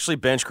might actually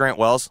bench Grant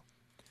Wells?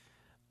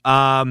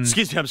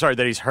 Excuse me, I'm sorry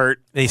that he's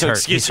hurt. He's hurt.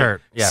 Excuse he's me.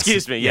 hurt. Yes.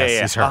 Excuse me.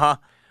 Yeah, He's hurt.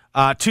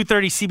 Uh-huh.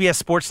 2:30 CBS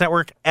Sports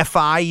Network,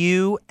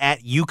 FIU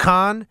at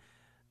UConn.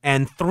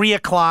 And 3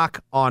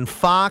 o'clock on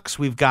Fox,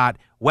 we've got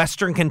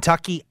Western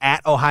Kentucky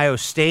at Ohio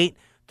State.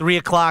 3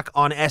 o'clock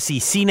on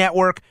SEC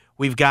Network,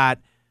 we've got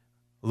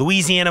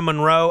Louisiana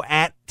Monroe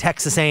at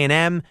Texas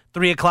A&M.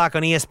 3 o'clock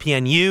on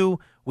ESPNU,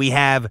 we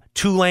have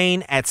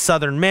Tulane at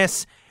Southern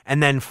Miss.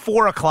 And then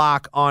 4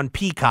 o'clock on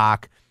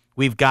Peacock,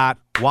 we've got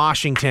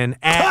Washington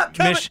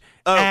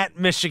at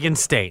Michigan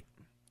State.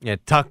 Yeah,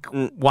 Tuck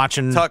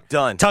watching. Tuck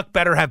done. Tuck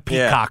better have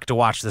Peacock to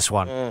watch this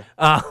one.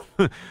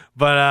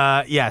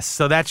 But yes,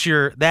 so that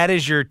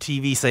is your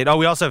TV slate. Oh,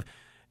 we also have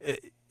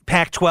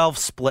Pac-12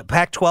 split,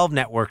 Pac-12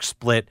 network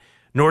split.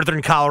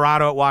 Northern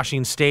Colorado at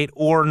Washington State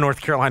or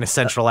North Carolina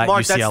Central at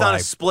Mark, UCLA. that's not a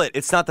split.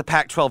 It's not the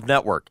Pac-12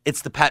 network.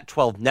 It's the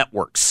Pac-12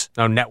 networks.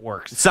 Oh,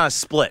 networks. It's not a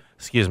split.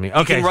 Excuse me. Okay.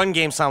 You can run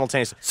games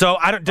simultaneously. So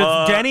do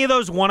any of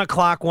those 1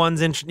 o'clock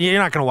ones? You're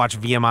not going to watch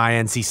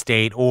VMI, NC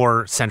State,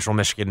 or Central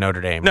Michigan,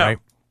 Notre Dame, right?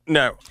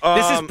 No.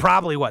 This is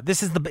probably what? Is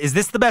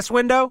this the best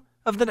window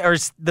of or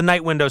is the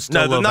night window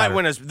still? No, the night better?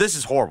 window. This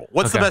is horrible.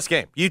 What's the best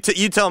game? You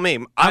tell me.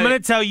 I'm going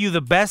to tell you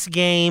the best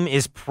game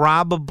is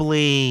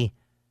probably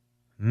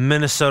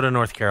Minnesota,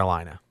 North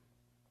Carolina.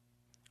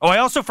 Oh, I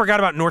also forgot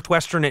about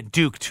Northwestern at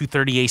Duke,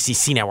 2:30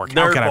 ACC Network.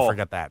 How could I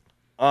forget that?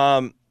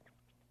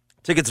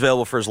 Tickets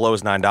available for as low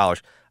as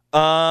 $9.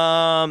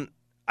 I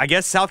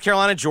guess South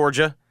Carolina,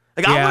 Georgia.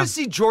 I want to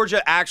see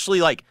Georgia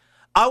actually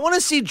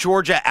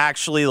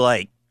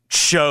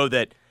show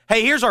that,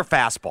 hey, here's our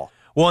fastball.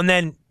 Well, and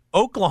then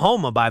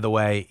Oklahoma, by the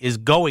way, is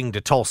going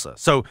to Tulsa.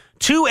 So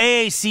 2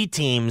 AAC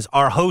teams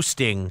are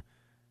hosting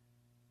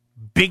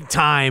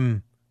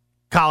big-time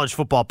college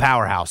football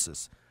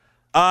powerhouses.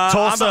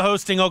 Tulsa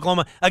hosting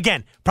Oklahoma.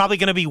 Again, probably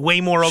going to be way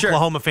more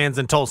Oklahoma fans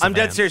than Tulsa I'm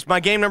dead serious. My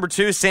game number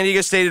 2 is San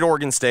Diego State at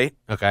Oregon State.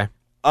 Okay.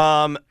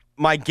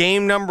 My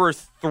game number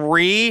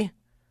 3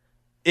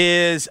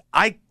 is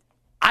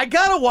I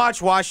got to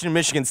watch Washington,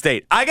 Michigan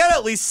State. I got to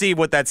at least see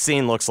what that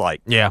scene looks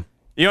like. Yeah.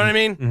 You know what I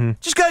mean? Mm-hmm.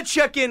 Just got to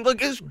check in. Look,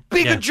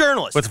 be a good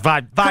journalist. What's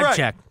vibe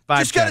check?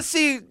 Just got to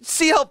see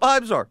how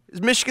vibes are.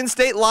 Is Michigan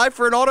State live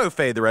for an auto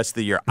fade the rest of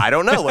the year? I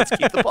don't know. Let's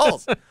keep the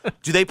pulse.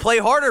 Do they play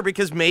harder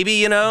because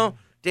maybe,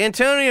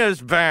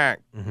 D'Antonio's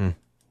back? Mm-hmm.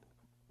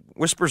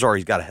 Whispers are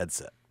he's got a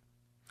headset.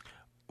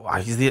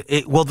 Well,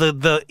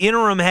 the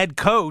interim head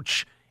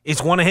coach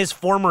is one of his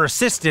former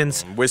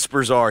assistants.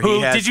 Whispers are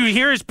Did you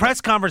hear his press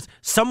conference?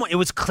 It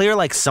was clear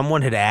like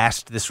someone had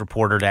asked this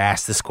reporter to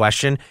ask this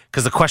question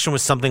because the question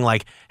was something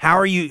like, "How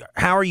are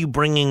you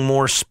bringing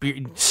more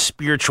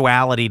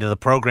spirituality to the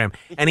program?"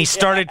 And he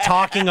started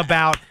talking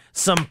about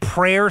some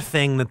prayer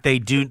thing that they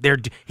do.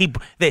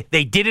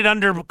 They did it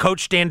under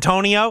Coach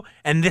D'Antonio,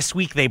 and this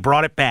week they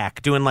brought it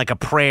back, doing like a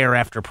prayer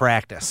after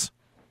practice.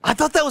 I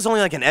thought that was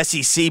only like an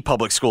SEC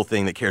public school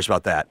thing that cares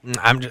about that.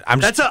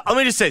 Let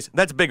me just say,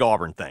 that's a big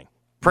Auburn thing.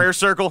 Prayer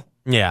circle?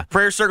 Yeah.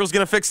 Prayer circle's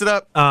going to fix it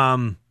up?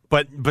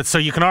 But so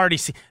you can already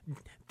see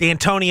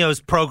D'Antonio's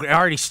program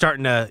already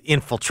starting to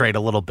infiltrate a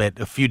little bit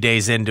a few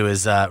days into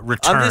his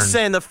return. I'm just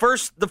saying the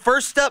first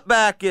step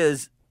back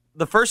is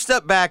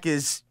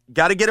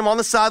got to get him on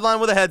the sideline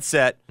with a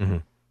headset. Mm-hmm.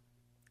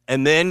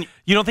 And then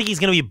you don't think he's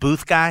going to be a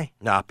booth guy?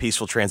 Nah,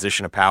 peaceful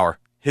transition of power.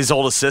 His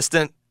old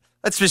assistant,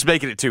 that's just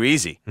making it too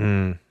easy.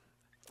 Okay,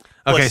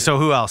 listen, so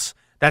who else?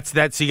 That's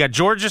so you got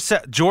Georgia,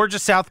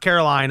 South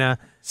Carolina,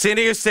 San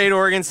Diego State,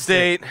 Oregon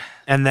State,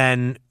 and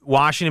then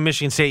Washington,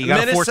 Michigan State. You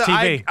got to force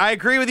TV. I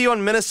agree with you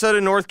on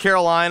Minnesota, North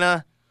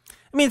Carolina.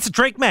 I mean, it's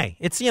Drake May.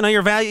 It's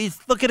your value.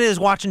 Look at it as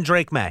watching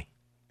Drake May.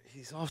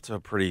 He's off to a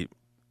pretty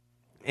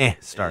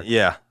start.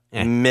 Yeah,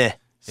 meh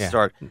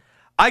start.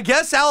 I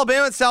guess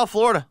Alabama and South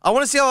Florida. I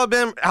want to see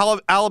how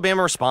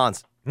Alabama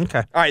responds. Okay.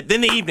 All right,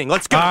 then the evening.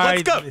 Let's go.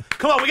 Let's go.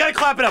 Come on, we got to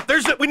clap it up.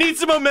 We need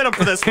some momentum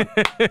for this one.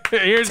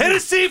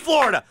 Tennessee,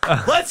 Florida.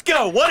 Let's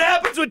go. What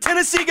happens when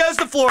Tennessee goes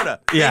to Florida?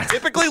 Yeah. They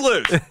typically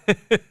lose.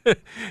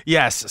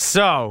 Yes.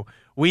 So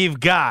we've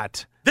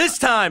got. This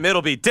time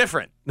it'll be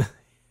different.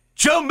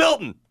 Joe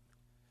Milton,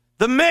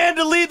 the man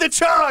to lead the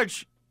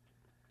charge.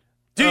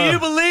 Do you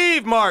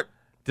believe, Mark?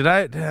 Did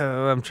I?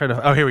 I'm trying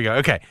to. Oh, here we go.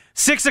 Okay.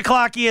 6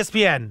 o'clock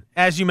ESPN,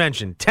 as you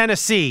mentioned.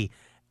 Tennessee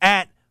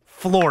at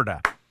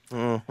Florida.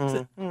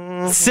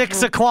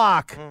 6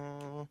 o'clock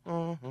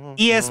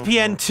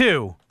ESPN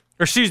 2. Or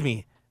excuse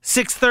me,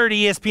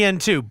 6:30 ESPN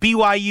 2.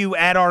 BYU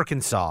at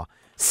Arkansas.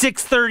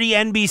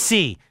 6:30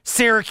 NBC.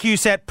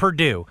 Syracuse at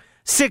Purdue.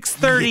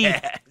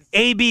 6:30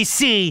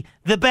 ABC.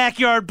 The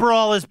Backyard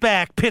Brawl is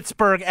back.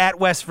 Pittsburgh at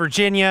West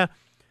Virginia.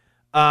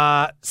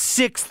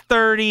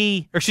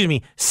 6:30, or excuse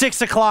me,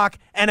 6 o'clock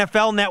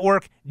NFL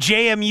Network,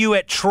 JMU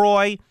at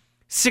Troy.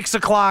 6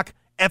 o'clock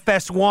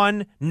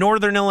FS1,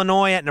 Northern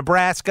Illinois at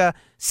Nebraska.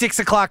 6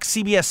 o'clock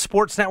CBS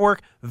Sports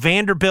Network,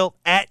 Vanderbilt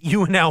at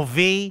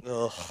UNLV.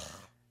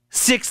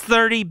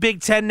 6:30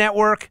 Big Ten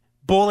Network,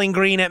 Bowling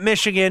Green at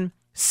Michigan.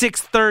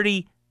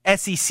 6:30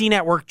 SEC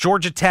Network,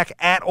 Georgia Tech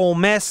at Ole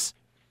Miss.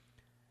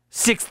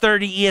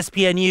 6:30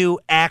 ESPNU,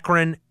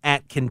 Akron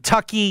at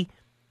Kentucky.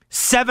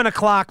 7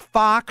 o'clock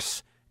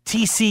Fox,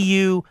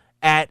 TCU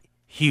at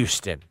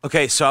Houston.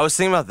 Okay, so I was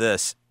thinking about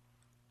this.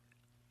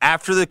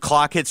 After the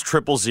clock hits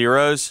triple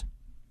zeros,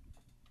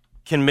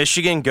 can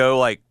Michigan go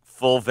like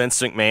full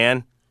Vince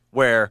McMahon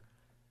where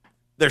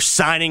they're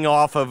signing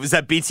off of, is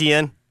that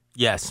BTN?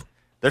 Yes.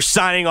 They're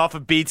signing off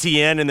of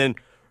BTN and then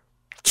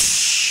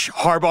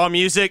Harbaugh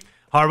music.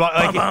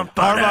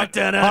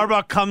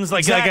 Harbaugh comes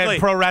like a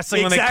pro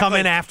wrestling when they come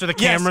in after the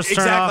cameras turn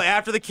off. Exactly,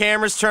 after the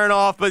cameras turn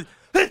off, but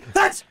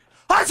that's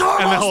Harbaugh's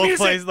and the whole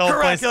music.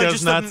 place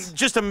goes nuts.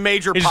 Just a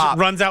major he pop. Just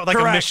runs out with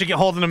like a Michigan,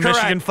 holding a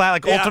Michigan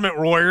flag, like Ultimate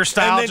Warrior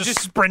style, and then just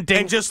sprinting.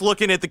 And just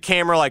looking at the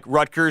camera like,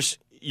 Rutgers,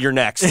 you're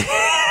next.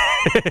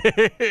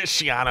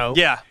 Shiano.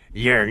 Yeah.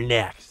 You're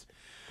next.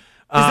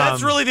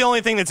 That's really the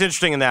only thing that's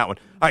interesting in that one.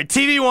 All right,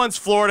 TV1's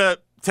Florida,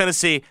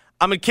 Tennessee.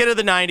 I'm a kid of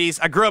the 90s.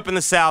 I grew up in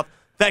the South.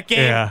 That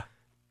game,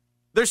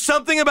 there's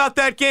something about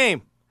that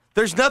game.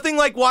 There's nothing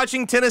like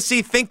watching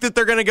Tennessee think that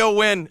they're going to go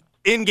win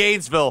in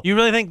Gainesville. You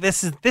really think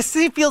this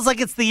feels like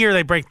it's the year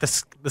they break the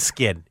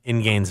skid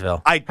in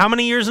Gainesville? How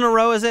many years in a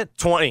row is it?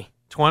 20.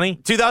 20?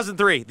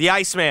 2003, the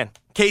Iceman,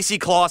 Casey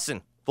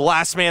Clausen, the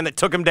last man that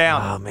took him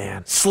down. Oh,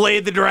 man.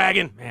 Slayed the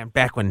dragon. Man,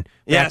 back when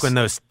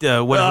those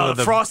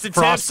the frosted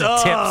tips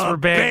were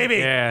big. Baby.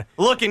 Yeah.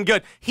 Looking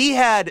good. He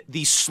had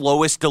the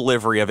slowest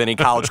delivery of any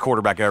college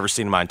quarterback I've ever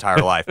seen in my entire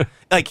life.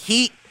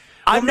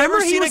 I've never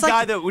seen a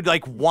guy that would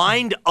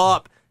wind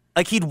up,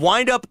 he'd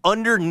wind up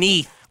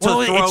underneath to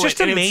throw it's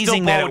just it,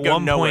 amazing that at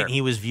one nowhere. point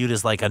he was viewed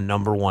as like a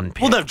number one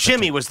pick. Well, no,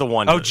 Jimmy was the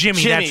one. Oh,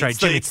 Jimmy, that's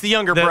right. It's the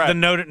younger brother.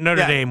 The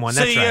Notre Dame one,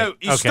 that's right.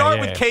 You start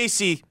with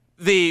Casey,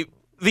 the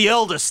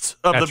eldest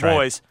of the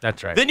boys.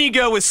 That's right. Then you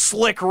go with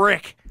Slick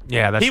Rick.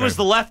 Yeah, that's right. He was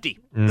the lefty,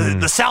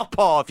 the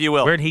southpaw, if you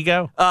will. Where'd he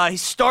go? He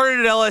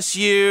started at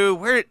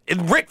LSU.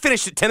 And Rick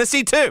finished at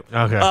Tennessee, too.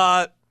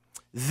 Okay.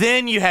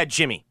 Then you had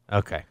Jimmy.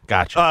 Okay,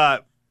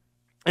 gotcha.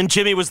 And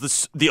Jimmy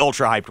was the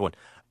ultra-hyped one.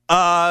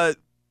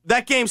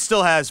 That game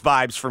still has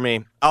vibes for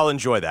me. I'll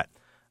enjoy that.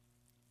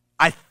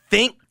 I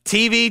think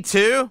TV,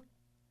 too,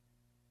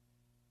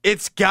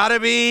 it's got to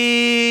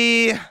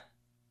be...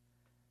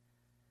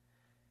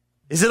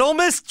 Is it Ole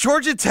Miss,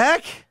 Georgia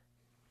Tech?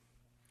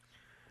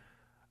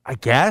 I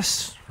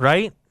guess,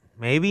 right?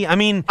 Maybe. I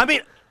mean,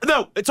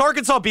 no, it's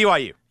Arkansas,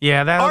 BYU.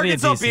 Yeah, that'll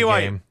Arkansas, be a decent BYU.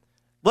 game.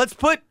 Let's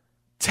put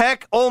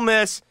Tech, Ole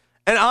Miss,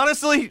 and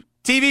honestly,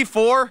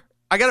 TV4,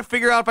 I got to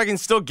figure out if I can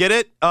still get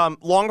it.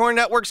 Longhorn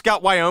Network's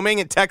got Wyoming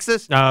and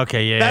Texas. Oh,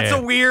 okay, yeah. That's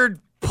a weird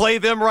play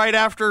them right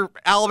after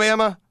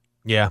Alabama.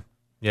 Yeah.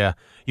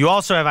 You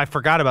also have, I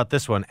forgot about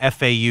this one,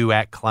 FAU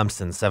at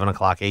Clemson, 7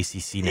 o'clock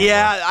ACC Network.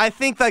 Yeah, I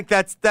think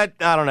that's I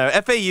don't know.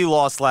 FAU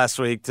lost last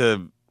week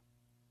to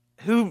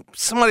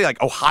somebody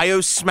like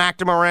Ohio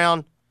smacked him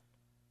around.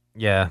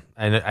 Yeah,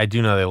 I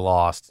do know they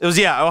lost. It was,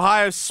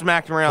 Ohio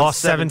smacked him around.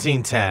 Lost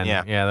 17-10.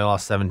 Yeah, they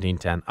lost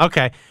 17-10.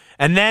 Okay.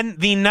 And then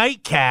the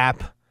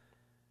nightcap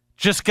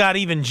just got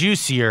even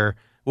juicier.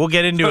 We'll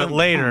get into it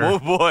later. Oh,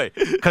 boy.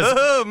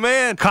 Oh,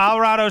 man.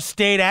 Colorado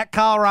State at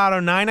Colorado,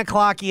 9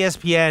 o'clock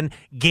ESPN.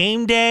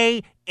 Game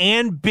day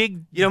and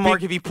big,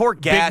 Mark, if you pour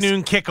gas, big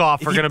noon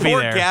kickoff are going to be there.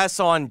 If you pour gas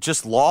on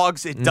just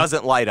logs, it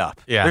doesn't light up.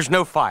 Yeah. There's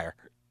no fire.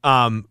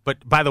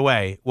 But by the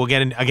way, we'll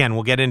get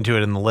into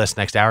it in the list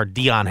next hour.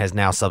 Dion has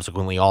now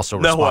subsequently also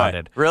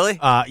responded. No way. Really?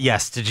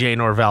 Yes, to Jay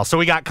Norvell. So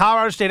we got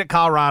Colorado State at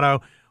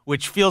Colorado,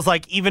 which feels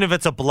like even if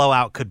it's a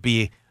blowout, could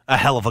be a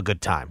hell of a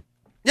good time.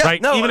 Yeah,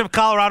 right? No, even if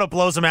Colorado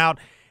blows them out,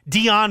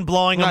 Dion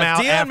blowing them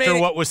out Dion after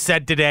what was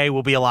said today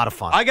will be a lot of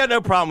fun. I got no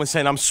problem with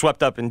saying I'm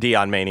swept up in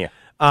Dion mania.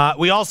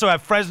 We also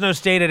have Fresno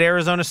State at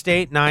Arizona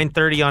State,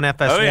 9:30 on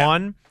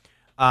FS1.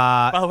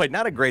 By the way,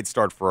 not a great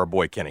start for our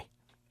boy Kenny.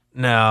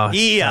 No.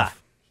 Yeah.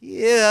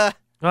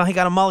 Well, he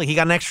got a mully. He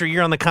got an extra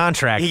year on the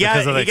contract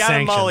because of the got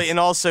sanctions. a mully, and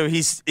also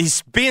he's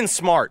being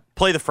smart.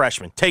 Play the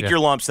freshman. Take your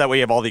lumps. That way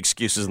you have all the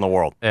excuses in the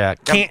world. Yeah.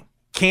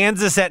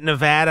 Kansas at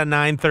Nevada,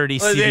 9:30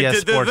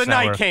 CBS Sports The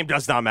night game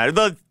does not matter.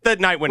 The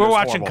night window. We're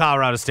watching horrible.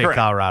 Colorado State, Correct.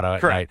 Colorado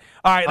at night.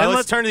 All right,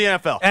 let's turn to the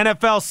NFL.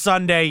 NFL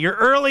Sunday, your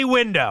early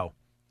window.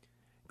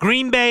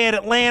 Green Bay at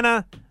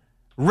Atlanta,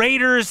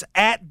 Raiders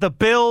at the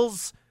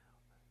Bills,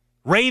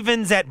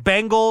 Ravens at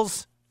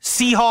Bengals,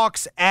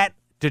 Seahawks at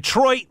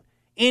Detroit,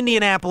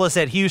 Indianapolis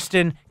at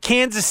Houston,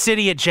 Kansas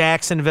City at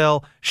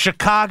Jacksonville,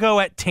 Chicago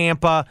at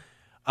Tampa,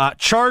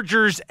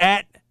 Chargers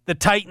at the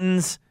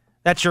Titans.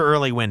 That's your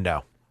early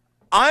window.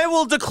 I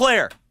will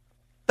declare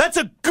that's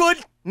a good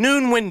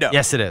noon window.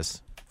 Yes, it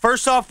is.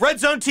 First off, Red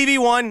Zone TV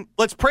 1.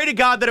 Let's pray to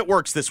God that it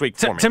works this week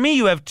for me. To me,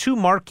 you have two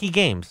marquee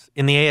games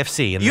in the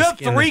AFC. You have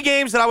three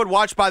games that I would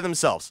watch by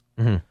themselves.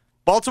 Mm-hmm.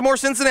 Baltimore,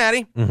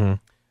 Cincinnati,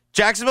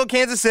 Jacksonville,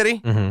 Kansas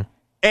City,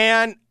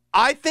 and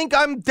I think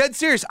I'm dead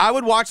serious. I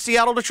would watch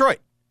Seattle, Detroit.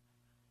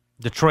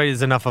 Detroit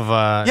is enough of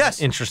a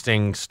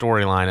interesting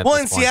storyline at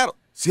this point.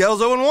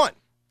 Seattle's 0-1.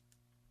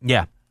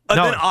 Yeah.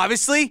 Then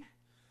obviously,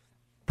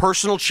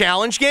 personal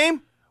challenge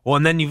game. Well,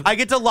 and then I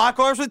get to lock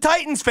arms with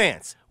Titans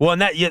fans. Well,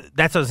 and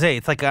that's what I say.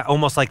 It's like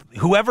almost like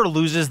whoever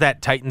loses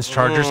that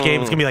Titans-Chargers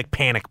game, it's going to be like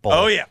Panic Bowl.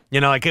 Oh, yeah.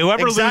 Like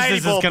whoever Anxiety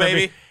loses Bowl, is going to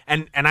baby. be.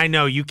 And I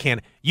know you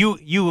can't. You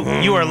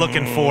are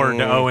looking forward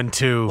to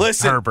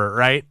 0-2 Herbert,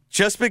 right?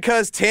 Just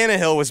because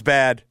Tannehill was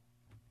bad,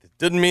 it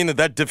didn't mean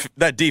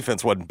that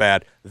defense wasn't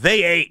bad.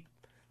 They ate.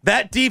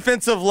 That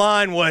defensive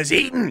line was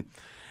eating.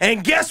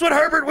 And guess what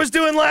Herbert was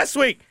doing last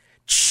week?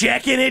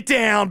 Checking it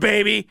down,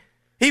 baby.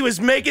 He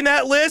was making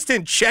that list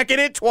and checking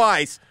it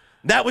twice.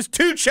 That was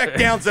 2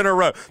 checkdowns in a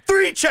row.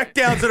 3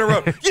 checkdowns in a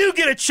row. You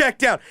get a check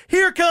down.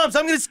 Here it comes.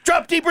 I'm going to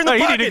drop deeper in the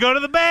pocket. You need to go to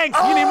the bank.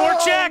 You need more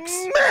checks.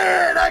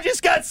 Man, I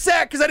just got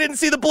sacked because I didn't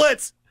see the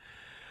blitz.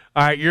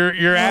 All right,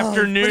 your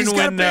afternoon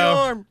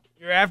window.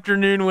 Your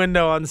afternoon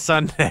window on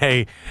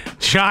Sunday.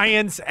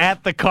 Giants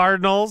at the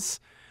Cardinals.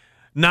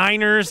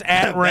 Niners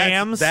at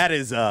Rams. That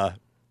is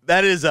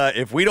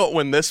if we don't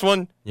win this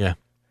one,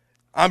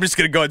 I'm just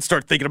going to go ahead and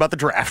start thinking about the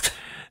draft.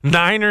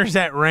 Niners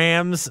at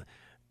Rams.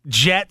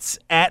 Jets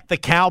at the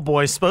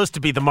Cowboys. Supposed to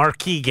be the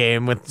marquee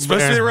game.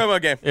 Supposed to be the Romo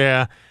game.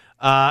 Yeah.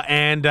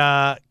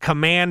 And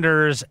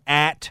Commanders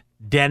at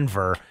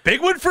Denver.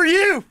 Big one for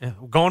you.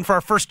 Going for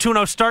our first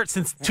 2-0 start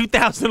since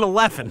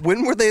 2011.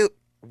 When were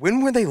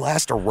they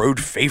last a road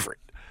favorite?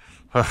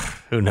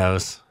 Who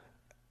knows?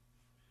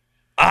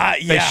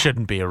 They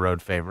shouldn't be a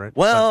road favorite.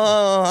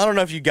 Well, I don't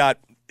know if you got...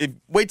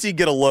 wait till you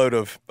get a load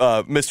of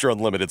Mr.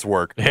 Unlimited's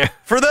work. Yeah.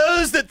 For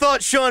those that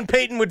thought Sean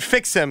Payton would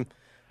fix him,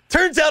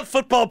 turns out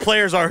football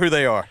players are who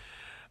they are.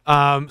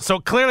 So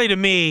clearly to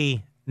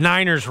me,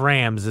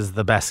 Niners-Rams is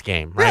the best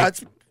game, right? Yeah,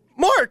 it's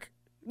Mark.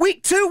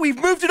 Week 2,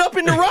 we've moved it up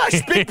into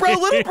Rush. Big bro,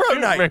 little bro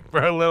night. Big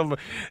bro, little bro.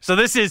 So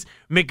this is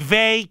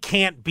McVay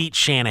can't beat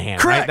Shanahan,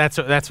 Correct. Right?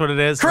 That's what it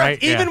is,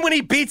 Correct. Right? Even when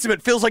he beats him,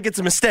 it feels like it's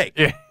a mistake.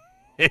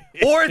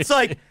 Or it's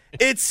like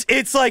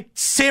it's like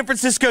San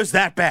Francisco's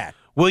that bad.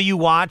 Will you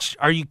watch?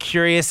 Are you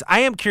curious?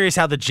 I am curious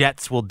how the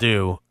Jets will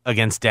do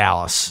against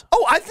Dallas.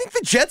 Oh, I think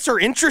the Jets are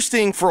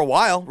interesting for a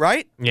while,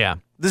 right? Yeah.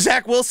 The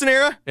Zach Wilson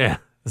era? Yeah,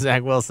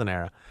 Zach Wilson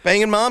era.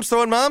 Banging moms,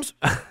 throwing moms?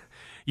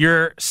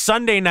 Your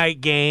Sunday night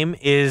game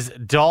is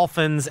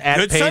Dolphins at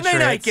Good Patriots.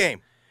 Sunday night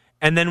game.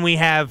 And then we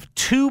have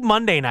 2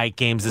 Monday night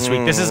games this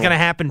week. This is going to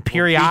happen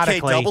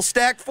periodically. BK double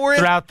stack for it?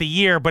 Throughout the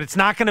year, but it's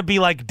not going to be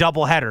like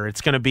doubleheader.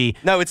 It's going to be...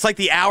 No, it's like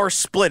the hour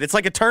split. It's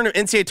like a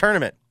NCAA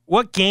tournament.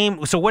 What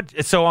game?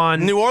 So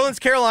on... New Orleans,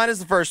 Carolina is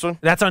the first one.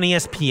 That's on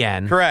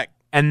ESPN. Correct.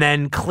 And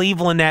then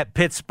Cleveland at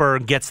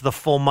Pittsburgh gets the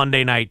full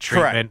Monday night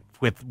treatment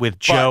with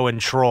Joe and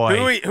Troy.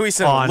 Who we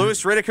sending?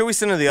 Lewis Riddick? Who we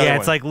sending the other one? Yeah,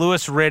 it's like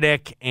Lewis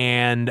Riddick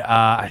and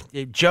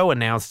Joe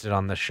announced it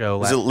on the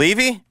show. Is it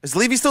Levy? Is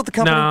Levy still at the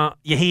company? No,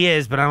 yeah, he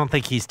is, but I don't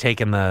think he's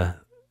taken the...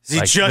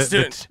 They just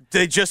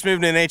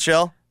moved to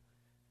NHL?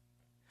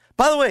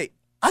 By the way,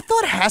 I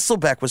thought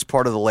Hasselbeck was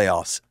part of the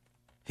layoffs.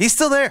 He's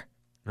still there.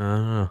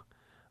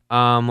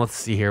 Let's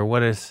see here.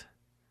 What is...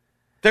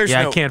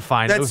 I can't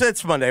find it.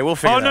 That's Monday. We'll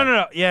figure it out.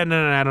 No. Yeah,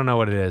 no, I don't know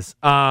what it is.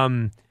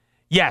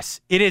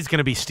 Yes, it is going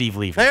to be Steve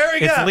Levy. There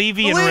we go. It's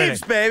Levy and Leaves,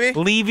 Riddick. baby.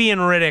 Levy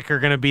and Riddick are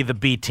going to be the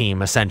B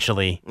team,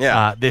 essentially,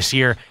 Yeah. this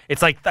year.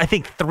 It's like, I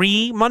think,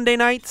 3 Monday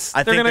nights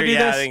they're going to do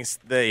this,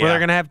 where they're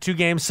going to have 2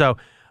 games. So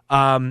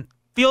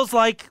feels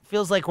like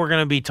we're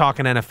going to be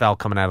talking NFL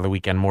coming out of the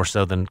weekend more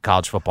so than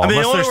college football,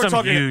 unless there's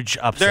some huge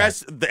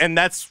upset. And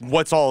that's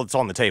what's all that's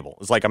on the table.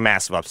 It's like a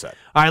massive upset.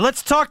 All right,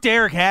 let's talk to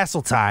Eric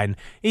Hasseltine.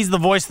 He's the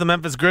voice of the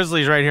Memphis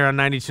Grizzlies right here on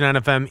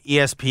 92.9 FM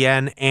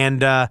ESPN,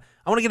 and I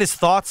want to get his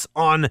thoughts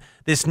on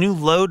this new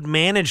load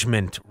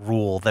management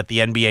rule that the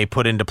NBA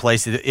put into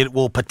place. It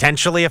will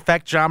potentially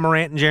affect John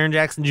Morant and Jaren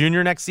Jackson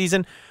Jr. next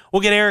season.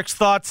 We'll get Eric's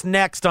thoughts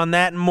next on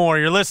that and more.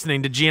 You're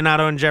listening to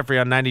Giannato and Jeffrey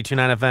on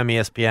 92.9 FM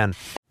ESPN.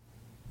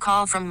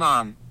 Call from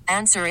mom.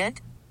 Answer it.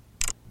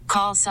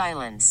 Call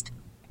silenced.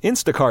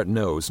 Instacart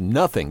knows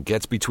nothing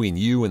gets between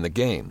you and the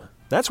game.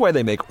 That's why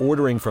they make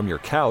ordering from your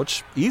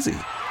couch easy.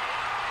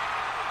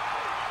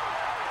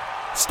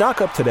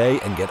 Stock up today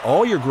and get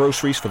all your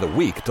groceries for the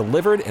week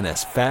delivered in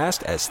as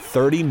fast as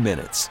 30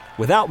 minutes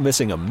without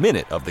missing a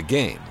minute of the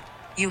game.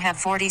 You have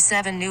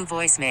 47 new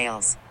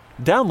voicemails.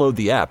 Download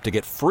the app to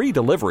get free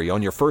delivery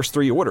on your first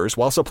 3 orders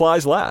while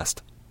supplies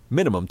last.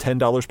 Minimum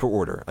 $10 per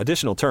order.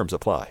 Additional terms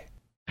apply.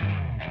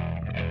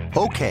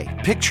 Okay,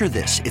 picture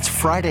this. It's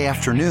Friday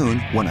afternoon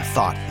when a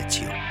thought hits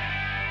you.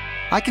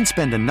 I can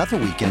spend another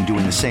weekend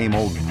doing the same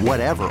old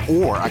whatever,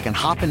 or I can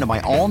hop into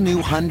my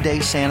all-new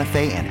Hyundai Santa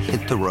Fe and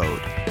hit the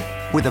road.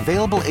 With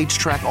available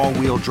H-Track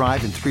all-wheel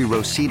drive and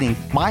 3-row seating,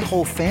 my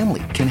whole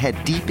family can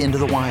head deep into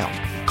the wild.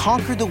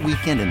 Conquer the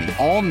weekend in the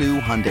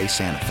all-new Hyundai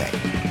Santa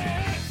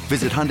Fe.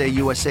 Visit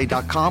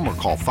HyundaiUSA.com or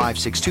call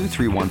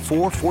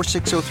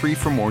 562-314-4603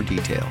 for more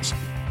details.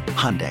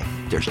 Hyundai,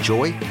 there's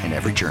joy in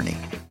every journey.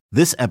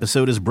 This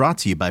episode is brought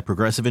to you by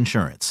Progressive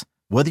Insurance.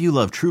 Whether you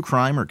love true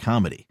crime or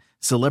comedy,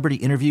 celebrity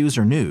interviews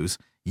or news,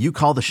 you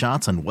call the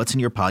shots on what's in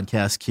your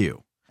podcast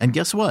queue. And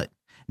guess what?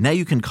 Now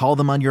you can call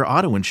them on your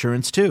auto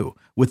insurance too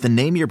with the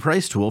Name Your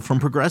Price tool from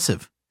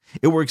Progressive.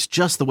 It works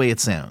just the way it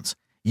sounds.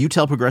 You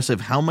tell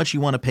Progressive how much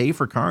you want to pay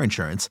for car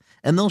insurance,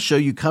 and they'll show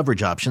you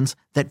coverage options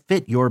that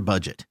fit your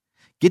budget.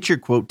 Get your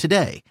quote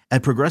today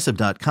at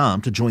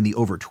Progressive.com to join the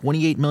over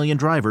 28 million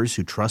drivers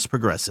who trust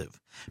Progressive.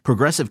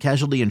 Progressive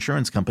Casualty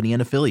Insurance Company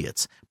and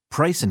Affiliates.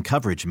 Price and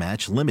coverage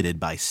match limited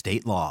by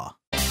state law.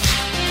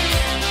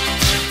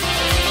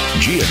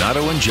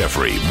 Giannato and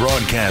Jeffrey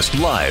broadcast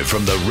live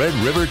from the Red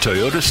River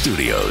Toyota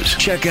Studios.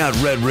 Check out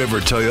Red River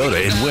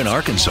Toyota in Wynn,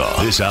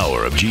 Arkansas. This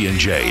hour of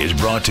G&J is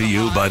brought to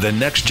you by the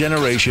Next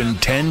Generation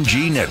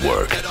 10G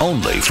Network,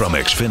 only from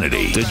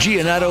Xfinity. The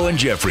Giannato and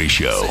Jeffrey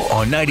Show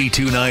on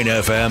 92.9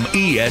 FM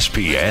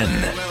ESPN.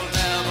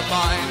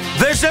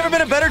 There's never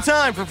been a better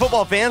time for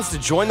football fans to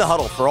join the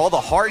huddle for all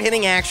the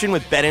hard-hitting action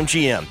with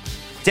BetMGM.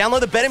 Download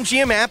the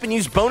BetMGM app and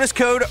use bonus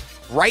code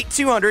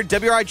RIGHT200,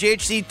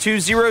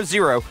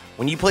 WRIGHT200,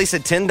 when you place a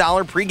 $10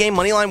 pregame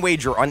moneyline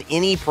wager on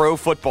any pro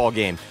football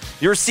game.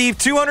 You receive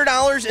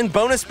 $200 in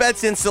bonus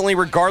bets instantly,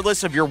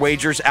 regardless of your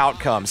wager's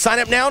outcome. Sign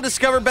up now and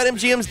discover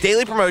BetMGM's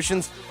daily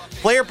promotions,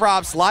 player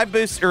props, live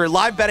boosts, or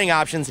live betting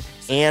options,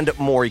 and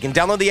more. You can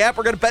download the app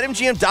or go to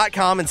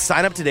BetMGM.com and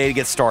sign up today to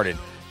get started.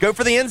 Go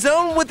for the end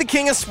zone with the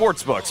king of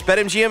sportsbooks.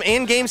 BetMGM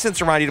and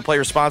GameSense remind you to play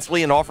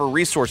responsibly and offer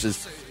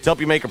resources to help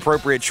you make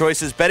appropriate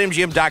choices.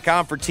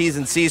 BetMGM.com for T's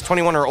and C's,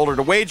 21 or older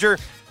to wager.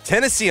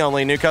 Tennessee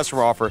only, new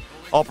customer offer.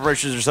 All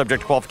promotions are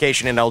subject to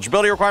qualification and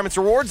eligibility requirements.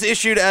 Rewards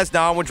issued as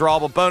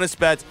non-withdrawable bonus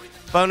bets.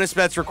 Bonus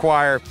bets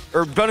expire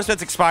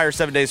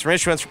 7 days from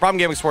issuance. For problem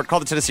gambling support,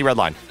 call the Tennessee Red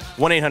Line,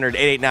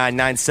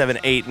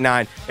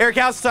 1-800-889-9789. Eric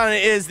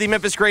Hasseltine is the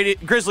Memphis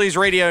Grizzlies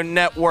radio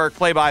network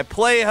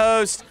play-by-play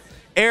host.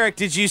 Eric,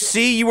 did you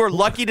see you were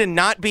lucky to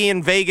not be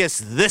in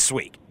Vegas this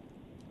week?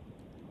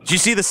 Did you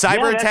see the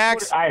cyber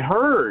attacks? I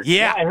heard.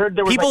 Yeah. I heard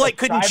there was people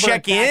couldn't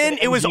check in.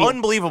 It was MGM.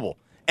 unbelievable.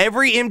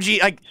 Every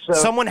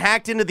someone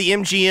hacked into the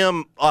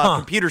MGM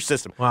computer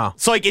system. Wow.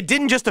 So it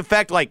didn't just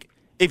affect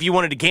if you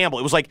wanted to gamble.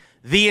 It was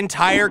the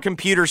entire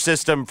computer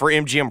system for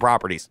MGM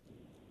properties.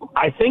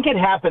 I think it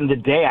happened the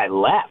day I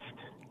left.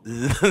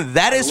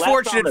 That is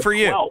fortunate for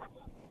you.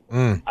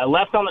 12th. I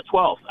left on the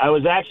 12th. I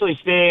was actually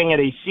staying at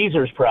a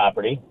Caesars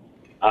property,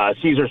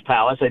 Caesars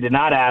Palace. I did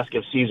not ask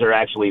if Caesar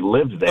actually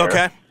lived there.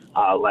 Okay.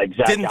 Like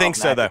Zach Didn't think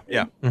so, though.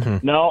 Yeah.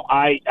 Mm-hmm. No,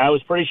 I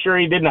was pretty sure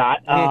he did not.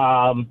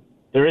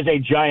 There is a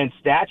giant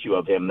statue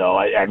of him, though,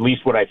 at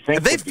least what I think.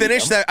 Have they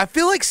finished that? I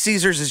feel like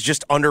Caesars is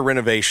just under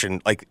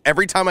renovation.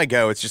 Every time I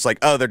go, it's just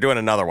they're doing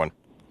another one.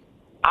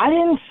 I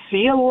didn't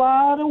see a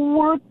lot of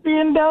work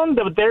being done,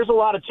 but there's a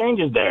lot of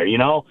changes there,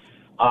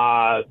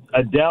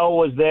 Adele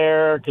was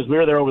there because we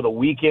were there over the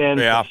weekend.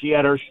 Yeah. So she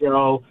had her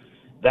show.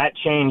 That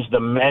changed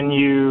the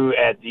menu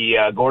at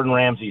the Gordon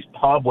Ramsay's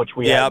Pub, which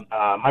we had.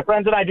 My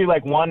friends and I do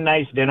one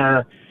nice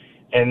dinner,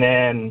 and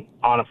then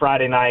on a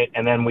Friday night,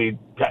 and then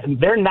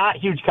they're not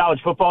huge college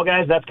football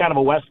guys. That's kind of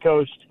a West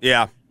Coast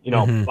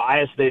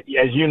biased that,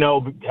 as you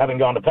know, having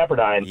gone to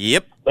Pepperdine.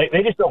 Yep. Like,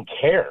 they just don't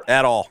care.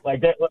 At all.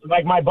 Like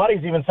my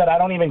buddies even said, I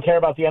don't even care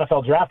about the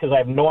NFL draft because I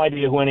have no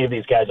idea who any of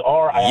these guys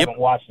are. I haven't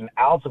watched an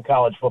ounce of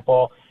college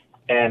football.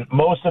 And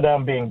most of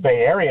them being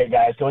Bay Area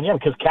guys going,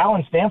 because Cal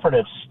and Stanford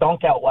have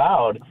stunk out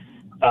loud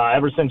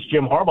ever since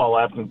Jim Harbaugh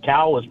left, and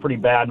Cal was pretty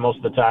bad most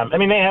of the time. I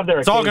mean, they have their.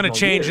 It's all going to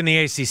change in the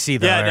ACC,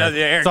 though. Yeah,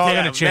 it's all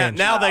going to change.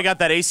 Now they got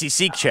that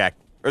ACC check,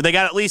 or they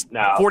got at least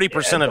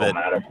 40% of it.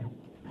 Matter.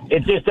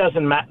 It just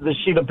doesn't matter.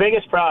 See, the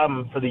biggest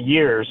problem for the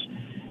years,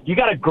 you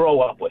got to grow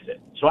up with it.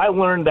 So I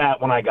learned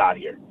that when I got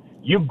here.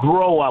 You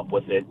grow up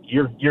with it.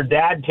 Your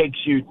dad takes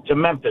you to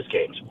Memphis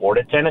games, or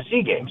to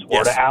Tennessee games,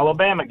 or to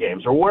Alabama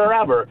games, or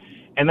wherever,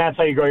 and that's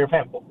how you grow your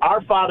family.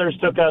 Our fathers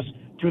took us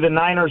to the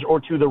Niners or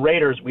to the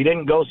Raiders. We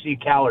didn't go see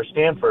Cal or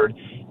Stanford,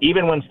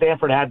 even when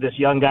Stanford had this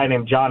young guy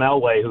named John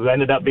Elway who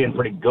ended up being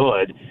pretty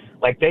good.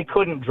 Like, they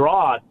couldn't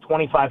draw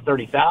 25,000,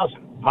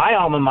 30,000. My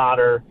alma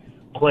mater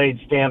played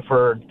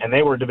Stanford, and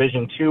they were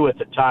Division II at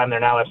the time. They're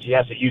now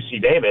FCS at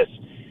UC Davis,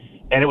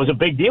 and it was a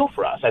big deal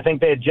for us. I think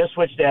they had just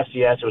switched to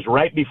FCS. It was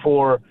right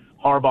before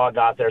Harbaugh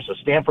got there, so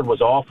Stanford was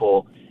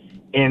awful.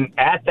 And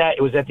at that,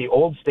 it was at the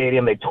old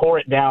stadium. They tore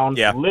it down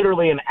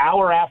literally an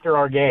hour after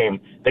our game.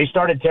 They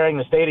started tearing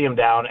the stadium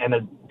down,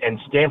 and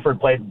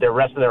Stanford played the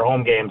rest of their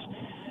home games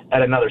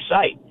at another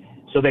site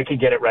so they could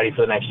get it ready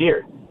for the next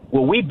year.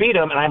 Well, we beat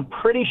them, and I'm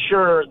pretty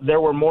sure there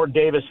were more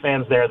Davis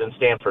fans there than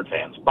Stanford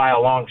fans by a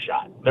long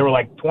shot. There were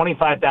like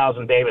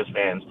 25,000 Davis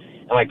fans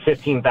and like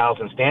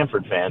 15,000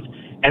 Stanford fans.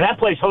 And that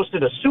place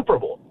hosted a Super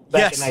Bowl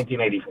back in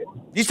 1984.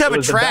 You used to have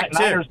a track, too.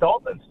 Niners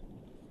Dolphins.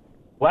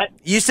 What?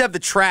 You used to have the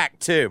track,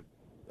 too.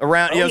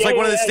 Around, it was like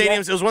one of the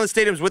stadiums. It was one of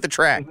the stadiums with the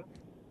track.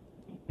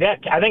 Yeah,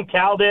 I think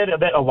Cal did.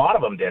 A lot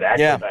of them did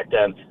actually back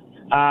then.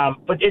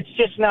 But it's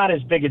just not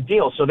as big a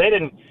deal. So they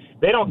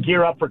don't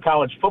gear up for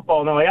college football.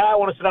 And they're like, I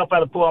want to sit out by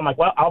the pool. I'm like,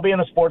 well, I'll be in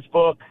the sports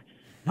book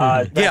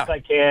as best I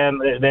can.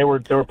 They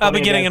were. I'll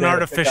be getting an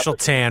artificial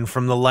tan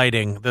from the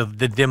lighting, the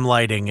dim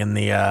lighting in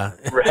the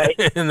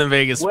in the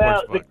Vegas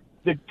sports book.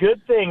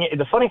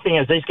 The funny thing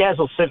is, these guys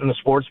will sit in the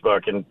sports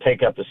book and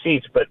take up the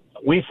seats. But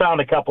we found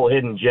a couple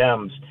hidden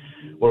gems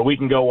where we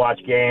can go watch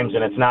games,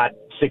 and it's not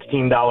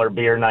 $16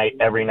 beer night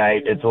every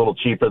night. It's a little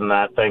cheaper than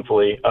that,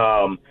 thankfully.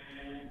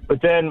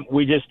 But then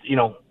we just,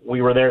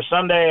 we were there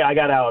Sunday. I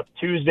got out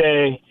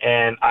Tuesday,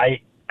 and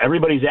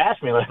everybody's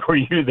asked me, like, were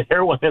you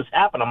there when this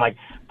happened? I'm like,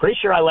 pretty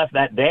sure I left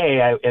that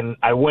day.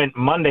 I went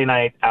Monday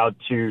night out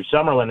to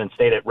Summerlin and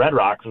stayed at Red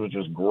Rocks, which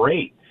was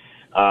great.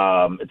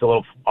 It's a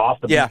little off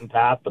the beaten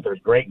path, but there's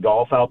great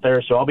golf out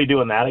there, so I'll be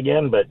doing that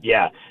again. But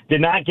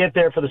did not get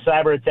there for the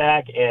cyber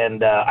attack,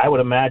 and I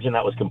would imagine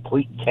that was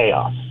complete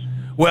chaos.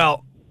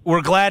 Well,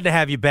 we're glad to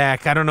have you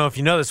back. I don't know if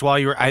you know this. While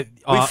you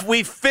were,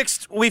 we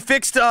fixed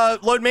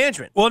load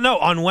management. Well, no,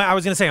 I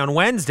was going to say on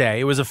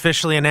Wednesday it was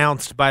officially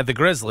announced by the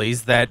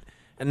Grizzlies that,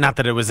 not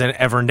that it was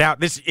ever in doubt.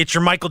 It's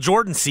your Michael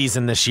Jordan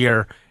season this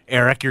year,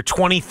 Eric, your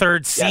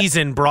 23rd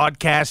season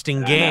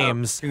broadcasting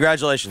games.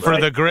 Congratulations for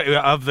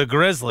the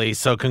Grizzlies.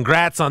 So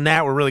congrats on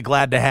that. We're really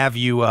glad to have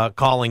you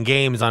calling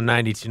games on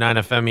 92.9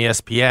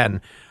 FM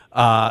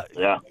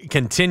ESPN.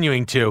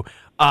 Continuing to,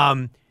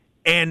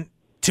 and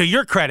to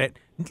your credit,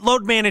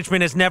 load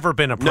management has never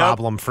been a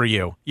problem for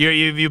you.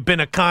 You've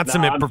been a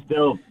consummate,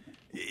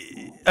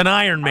 an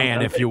Iron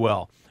Man, if you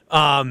will.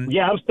 I'm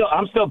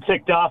still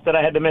ticked off that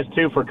I had to miss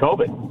 2 for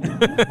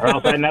COVID, or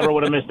else I never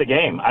would have missed a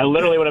game. I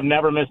literally would have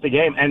never missed a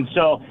game. And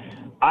so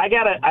I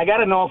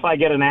gotta know if I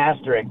get an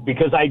asterisk,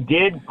 because I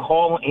did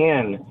call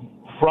in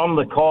from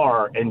the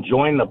car and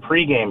join the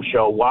pregame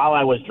show while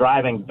I was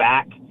driving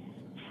back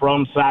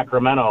from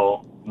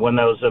Sacramento when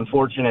those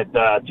unfortunate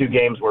 2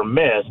 games were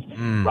missed.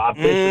 Rob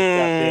Fisher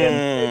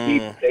stepped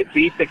in. They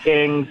beat the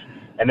Kings,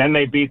 and then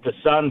they beat the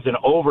Suns in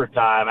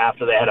overtime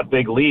after they had a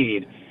big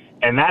lead.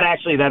 And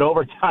that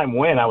overtime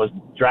win, I was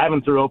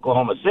driving through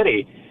Oklahoma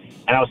City,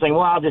 and I was saying,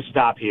 well, I'll just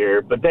stop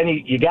here. But then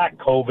you got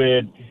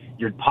COVID,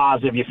 you're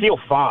positive, you feel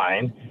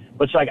fine.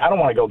 But it's like, I don't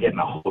want to go get in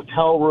a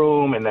hotel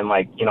room, and then,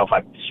 like, if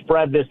I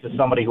spread this to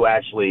somebody who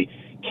actually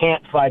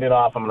can't fight it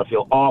off, I'm going to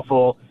feel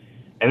awful.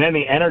 And then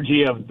the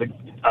energy of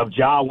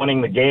Ja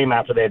winning the game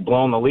after they had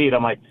blown the lead,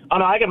 I'm like, oh,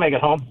 no, I can make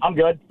it home. I'm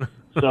good.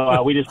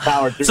 So we just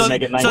powered through to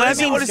make it nice. So that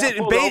means, what is it?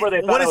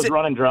 What is it?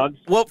 Running drugs.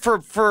 Well, for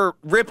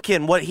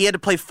Ripken, he had to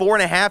play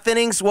 4.5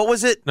 innings. What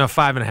was it? No,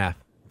 5.5.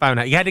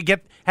 5.5. You had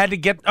to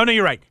get. Oh no,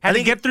 you're right. Had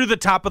to get through the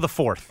top of the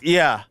 4th.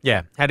 Yeah.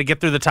 Had to get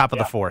through the top of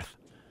the 4th.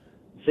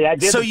 See, I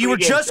did. So you were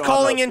just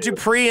calling into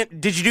pre.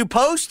 Did you do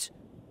post?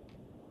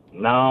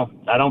 No,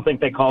 I don't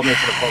think they called me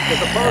for the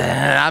post.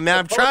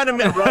 I'm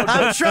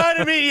trying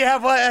to meet you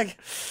halfway.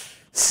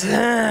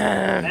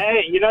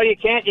 Hey, you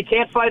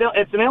can't fight.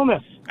 It's an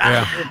illness.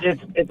 Yeah.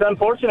 It's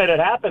unfortunate it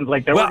happens.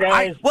 Like, there were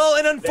guys.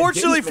 And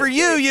unfortunately for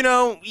you,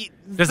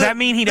 does that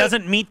mean he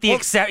doesn't meet the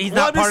he's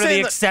not part of the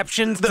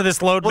exceptions to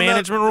this load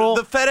management rule?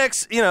 The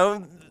FedEx,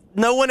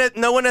 no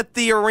one at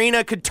the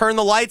arena could turn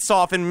the lights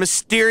off and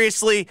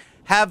mysteriously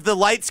have the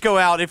lights go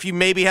out if you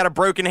maybe had a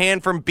broken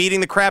hand from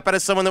beating the crap out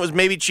of someone that was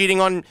maybe cheating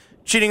on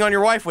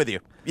your wife with you.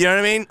 You know what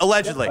I mean?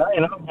 Allegedly.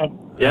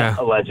 Yeah,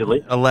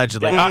 allegedly.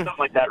 Allegedly. Yeah, something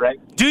like that, right?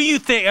 Do you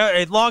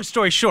think, long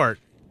story short,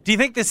 do you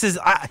think this is,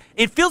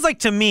 it feels like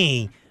to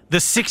me, the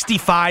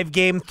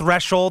 65-game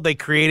threshold they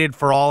created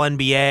for all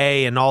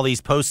NBA and all these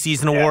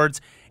postseason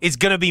awards is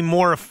going to be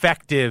more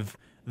effective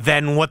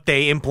than what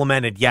they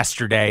implemented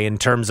yesterday in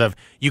terms of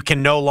you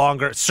can no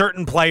longer,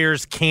 certain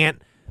players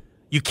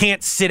you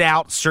can't sit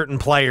out certain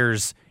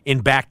players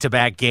in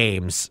back-to-back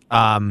games.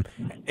 And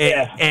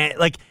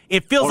like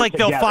it feels like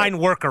they'll find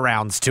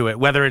workarounds to it,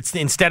 whether it's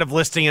instead of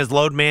listing as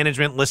load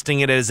management, listing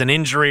it as an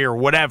injury or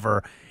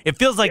whatever. It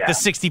feels like the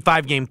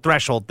 65-game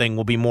threshold thing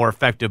will be more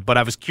effective, but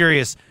I was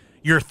curious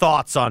your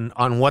thoughts on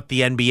what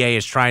the NBA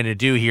is trying to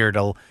do here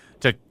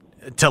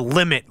to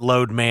limit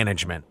load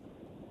management.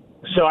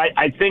 So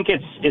I think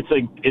it's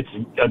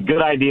a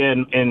good idea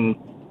in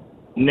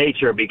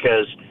nature,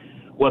 because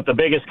what the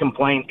biggest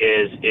complaint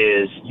is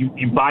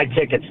you buy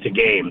tickets to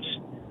games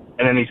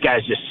and then these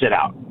guys just sit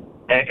out.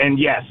 And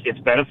yes, it's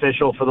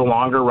beneficial for the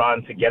longer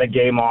run to get a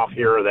game off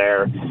here or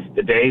there.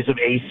 The days of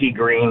AC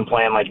Green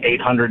playing like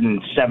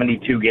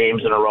 872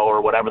 games in a row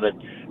or whatever the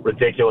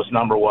ridiculous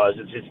number was,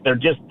 they're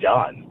just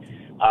done.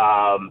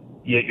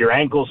 Your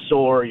ankle's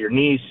sore, your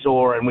knee's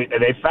sore, and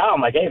they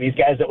found like, hey, these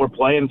guys that were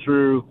playing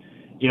through,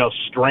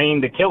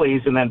 strained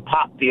Achilles and then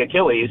popped the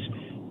Achilles,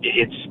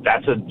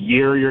 that's a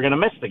year you're going to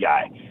miss the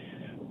guy.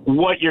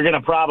 What you're going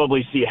to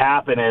probably see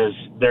happen is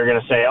they're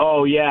going to say,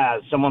 oh, yeah,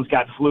 someone's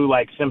got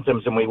flu-like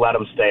symptoms and we let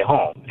them stay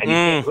home.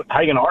 And how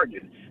are you going to argue?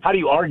 How do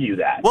you argue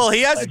that? Well,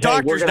 he has a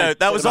doctor's note.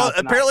 That was all.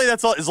 Apparently,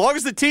 that's all. As long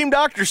as the team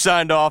doctor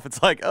signed off,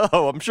 it's like,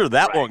 oh, I'm sure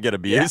that won't get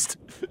abused.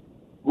 Yeah.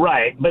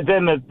 Right. But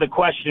then the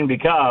question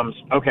becomes,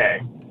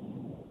 okay,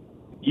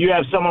 you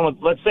have someone with,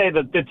 let's say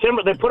that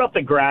they put up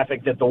the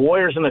graphic that the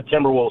Warriors and the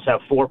Timberwolves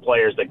have 4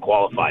 players that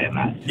qualify in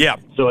that. Yeah.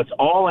 So it's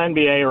all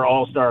NBA or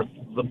all-star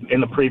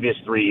in the previous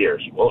 3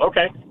 years. Well,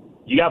 okay.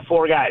 You got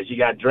 4 guys. You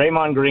got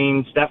Draymond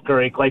Green, Steph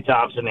Curry, Klay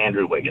Thompson,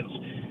 Andrew Wiggins.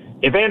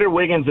 If Andrew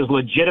Wiggins is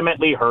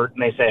legitimately hurt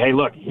and they say, hey,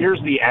 look,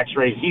 here's the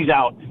x-rays, he's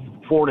out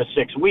 4 to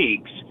 6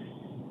 weeks,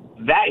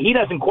 that he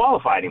doesn't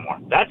qualify anymore.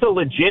 That's a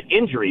legit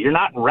injury. You're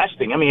not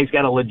resting. I mean, he's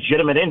got a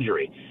legitimate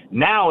injury.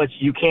 Now it's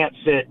you can't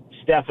sit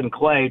Steph and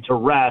Klay to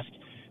rest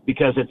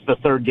because it's the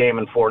 3rd game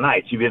in 4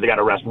 nights. You've either got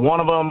to rest one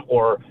of them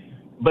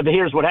but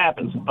here's what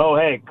happens. Oh,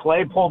 hey,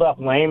 Klay pulled up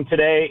lame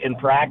today in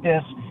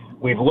practice.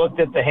 We've looked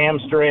at the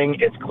hamstring.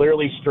 It's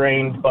clearly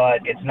strained, but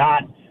it's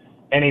not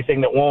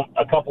anything that won't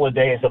a couple of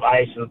days of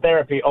ice and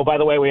therapy. Oh, by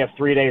the way, we have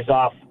 3 days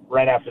off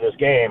right after this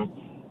game.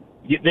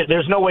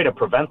 There's no way to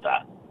prevent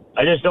that.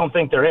 I just don't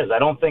think there is. I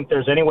don't think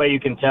there's any way you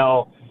can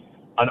tell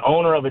an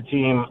owner of a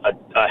team,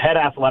 a head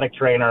athletic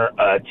trainer,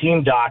 a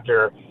team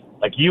doctor,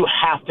 like you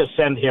have to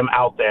send him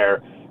out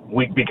there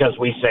because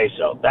we say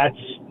so. That's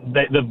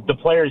the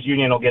players'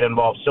 union will get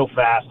involved so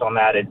fast on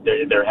that,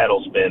 their head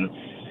will spin.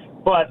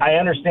 But I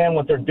understand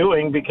what they're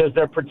doing because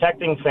they're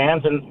protecting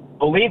fans, and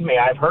believe me,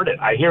 I've heard it.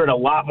 I hear it a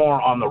lot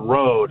more on the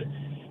road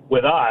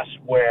with us,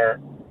 where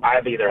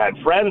I've either had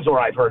friends or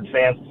I've heard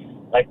fans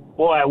like,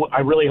 boy, I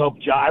really hope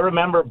I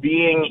remember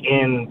being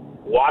in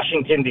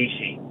Washington,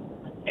 D.C.,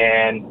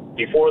 and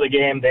before the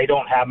game, they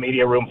don't have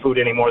media room food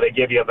anymore. They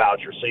give you a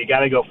voucher, so you got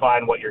to go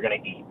find what you're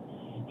going to eat.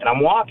 And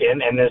I'm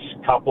walking, and this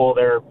couple,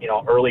 they're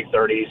early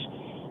 30s,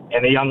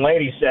 and the young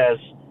lady says,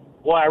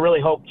 well, I really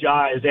hope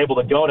Ja is able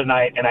to go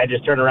tonight. And I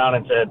just turned around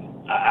and said,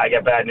 I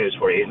got bad news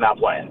for you. He's not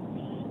playing.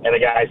 And the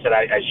guy said,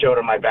 I showed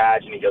him my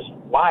badge, and he goes,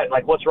 why?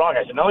 Like, what's wrong?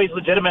 I said, no, he's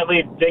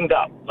legitimately dinged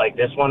up. Like,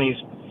 this one, he's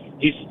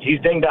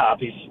dinged up.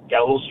 He's got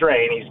a little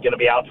strain. He's going to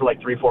be out for like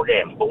 3-4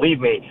 games. Believe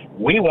me,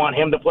 we want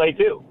him to play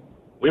too.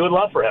 We would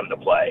love for him to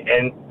play.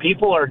 And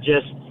people are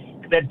just,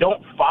 that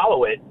don't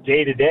follow it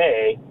day to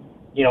day,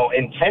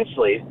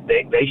 intensely.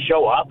 They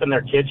show up, and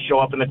their kids show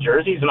up in the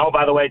jerseys. And, oh,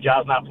 by the way,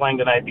 Ja's not playing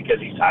tonight because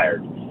he's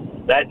tired.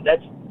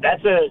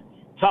 That's a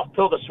tough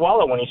pill to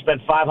swallow when you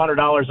spend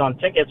 $500 on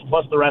tickets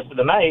plus the rest of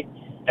the night,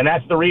 and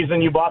that's the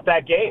reason you bought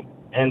that game.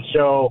 And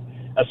so,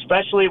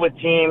 especially with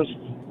teams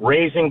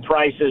raising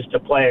prices to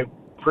play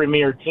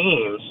premier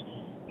teams,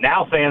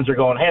 now fans are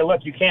going, hey,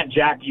 look, you can't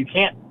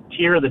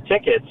tier the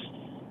tickets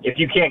if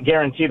you can't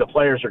guarantee the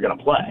players are going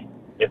to play,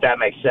 if that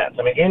makes sense.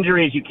 I mean,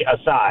 injuries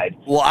aside.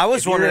 Well, I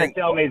was wondering,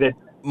 tell me that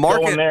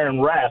go in there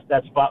and rest,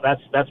 that's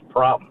a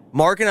problem.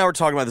 Mark and I were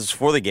talking about this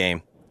before the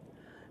game.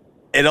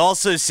 It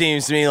also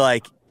seems to me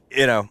like,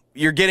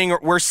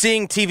 we're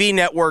seeing TV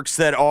networks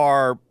that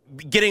are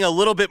getting a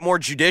little bit more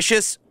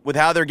judicious with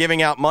how they're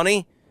giving out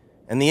money,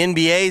 and the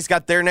NBA's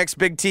got their next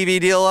big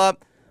TV deal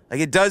up. Like,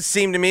 it does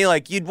seem to me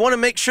like you'd want to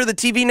make sure the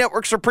TV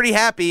networks are pretty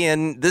happy,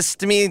 and this,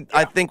 to me,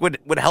 I think would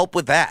help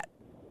with that.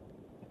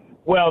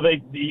 Well,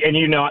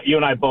 you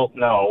and I both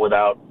know,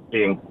 without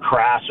being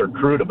crass or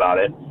crude about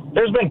it,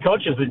 there's been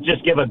coaches that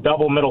just give a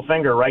double middle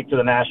finger right to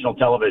the national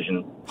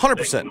television.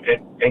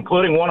 100%.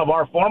 Including one of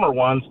our former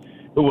ones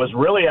who was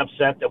really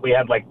upset that we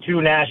had like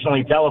 2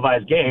 nationally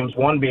televised games,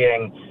 one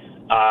being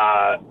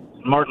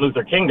Martin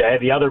Luther King Day,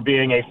 the other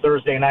being a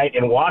Thursday night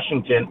in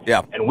Washington.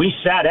 Yeah. And we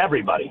sat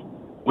everybody.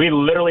 We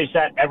literally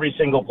sat every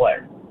single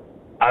player.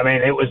 I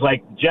mean, it was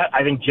like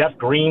I think Jeff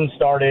Green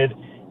started,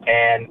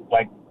 and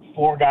like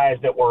 4 guys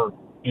that were,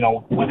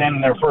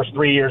 within their first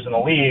 3 years in the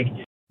league.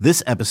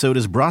 This episode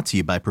is brought to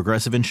you by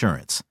Progressive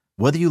Insurance.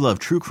 Whether you love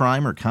true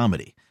crime or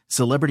comedy,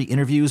 celebrity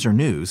interviews or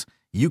news,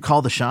 you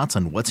call the shots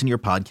on what's in your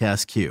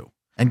podcast queue.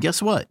 And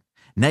guess what?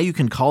 Now you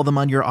can call them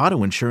on your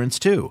auto insurance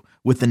too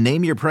with the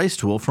Name Your Price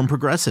tool from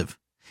Progressive.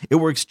 It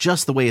works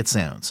just the way it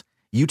sounds.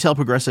 You tell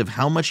Progressive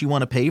how much you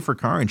want to pay for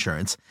car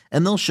insurance,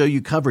 and they'll show you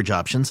coverage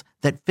options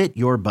that fit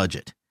your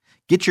budget.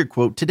 Get your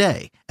quote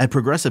today at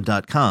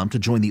Progressive.com to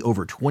join the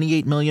over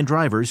 28 million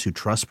drivers who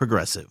trust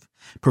Progressive.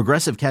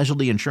 Progressive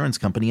Casualty Insurance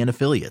Company and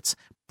Affiliates.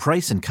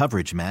 Price and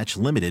coverage match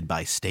limited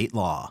by state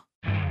law.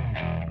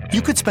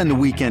 You could spend the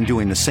weekend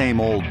doing the same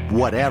old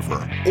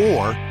whatever,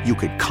 or you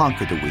could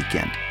conquer the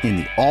weekend in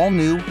the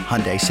all-new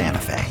Hyundai Santa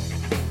Fe.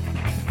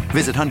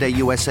 Visit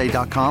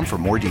HyundaiUSA.com for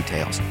more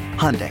details.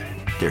 Hyundai,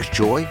 there's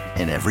joy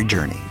in every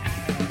journey.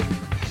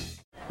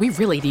 We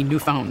really need new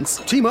phones.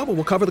 T-Mobile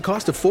will cover the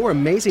cost of 4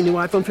 amazing new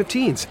iPhone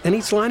 15s, and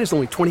each line is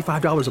only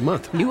 $25 a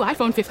month. New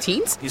iPhone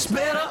 15s? It's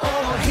better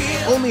over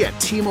here. Only at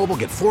T-Mobile,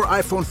 get 4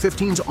 iPhone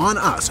 15s on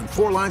us and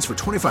 4 lines for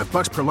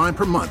 $25 per line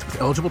per month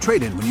with eligible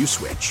trade-in when you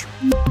switch.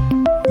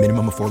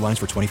 Minimum of 4 lines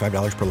for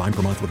 $25 per line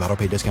per month with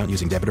autopay discount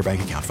using debit or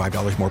bank account.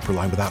 $5 more per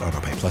line without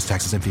autopay, plus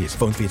taxes and fees.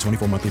 Phone fee at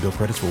 24 monthly bill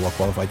credits for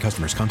well-qualified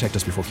customers. Contact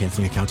us before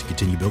canceling account to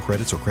continue bill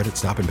credits or credit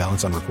stop and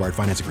balance on required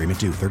finance agreement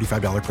due.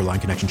 $35 per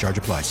line connection charge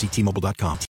applies. See T-Mobile.com.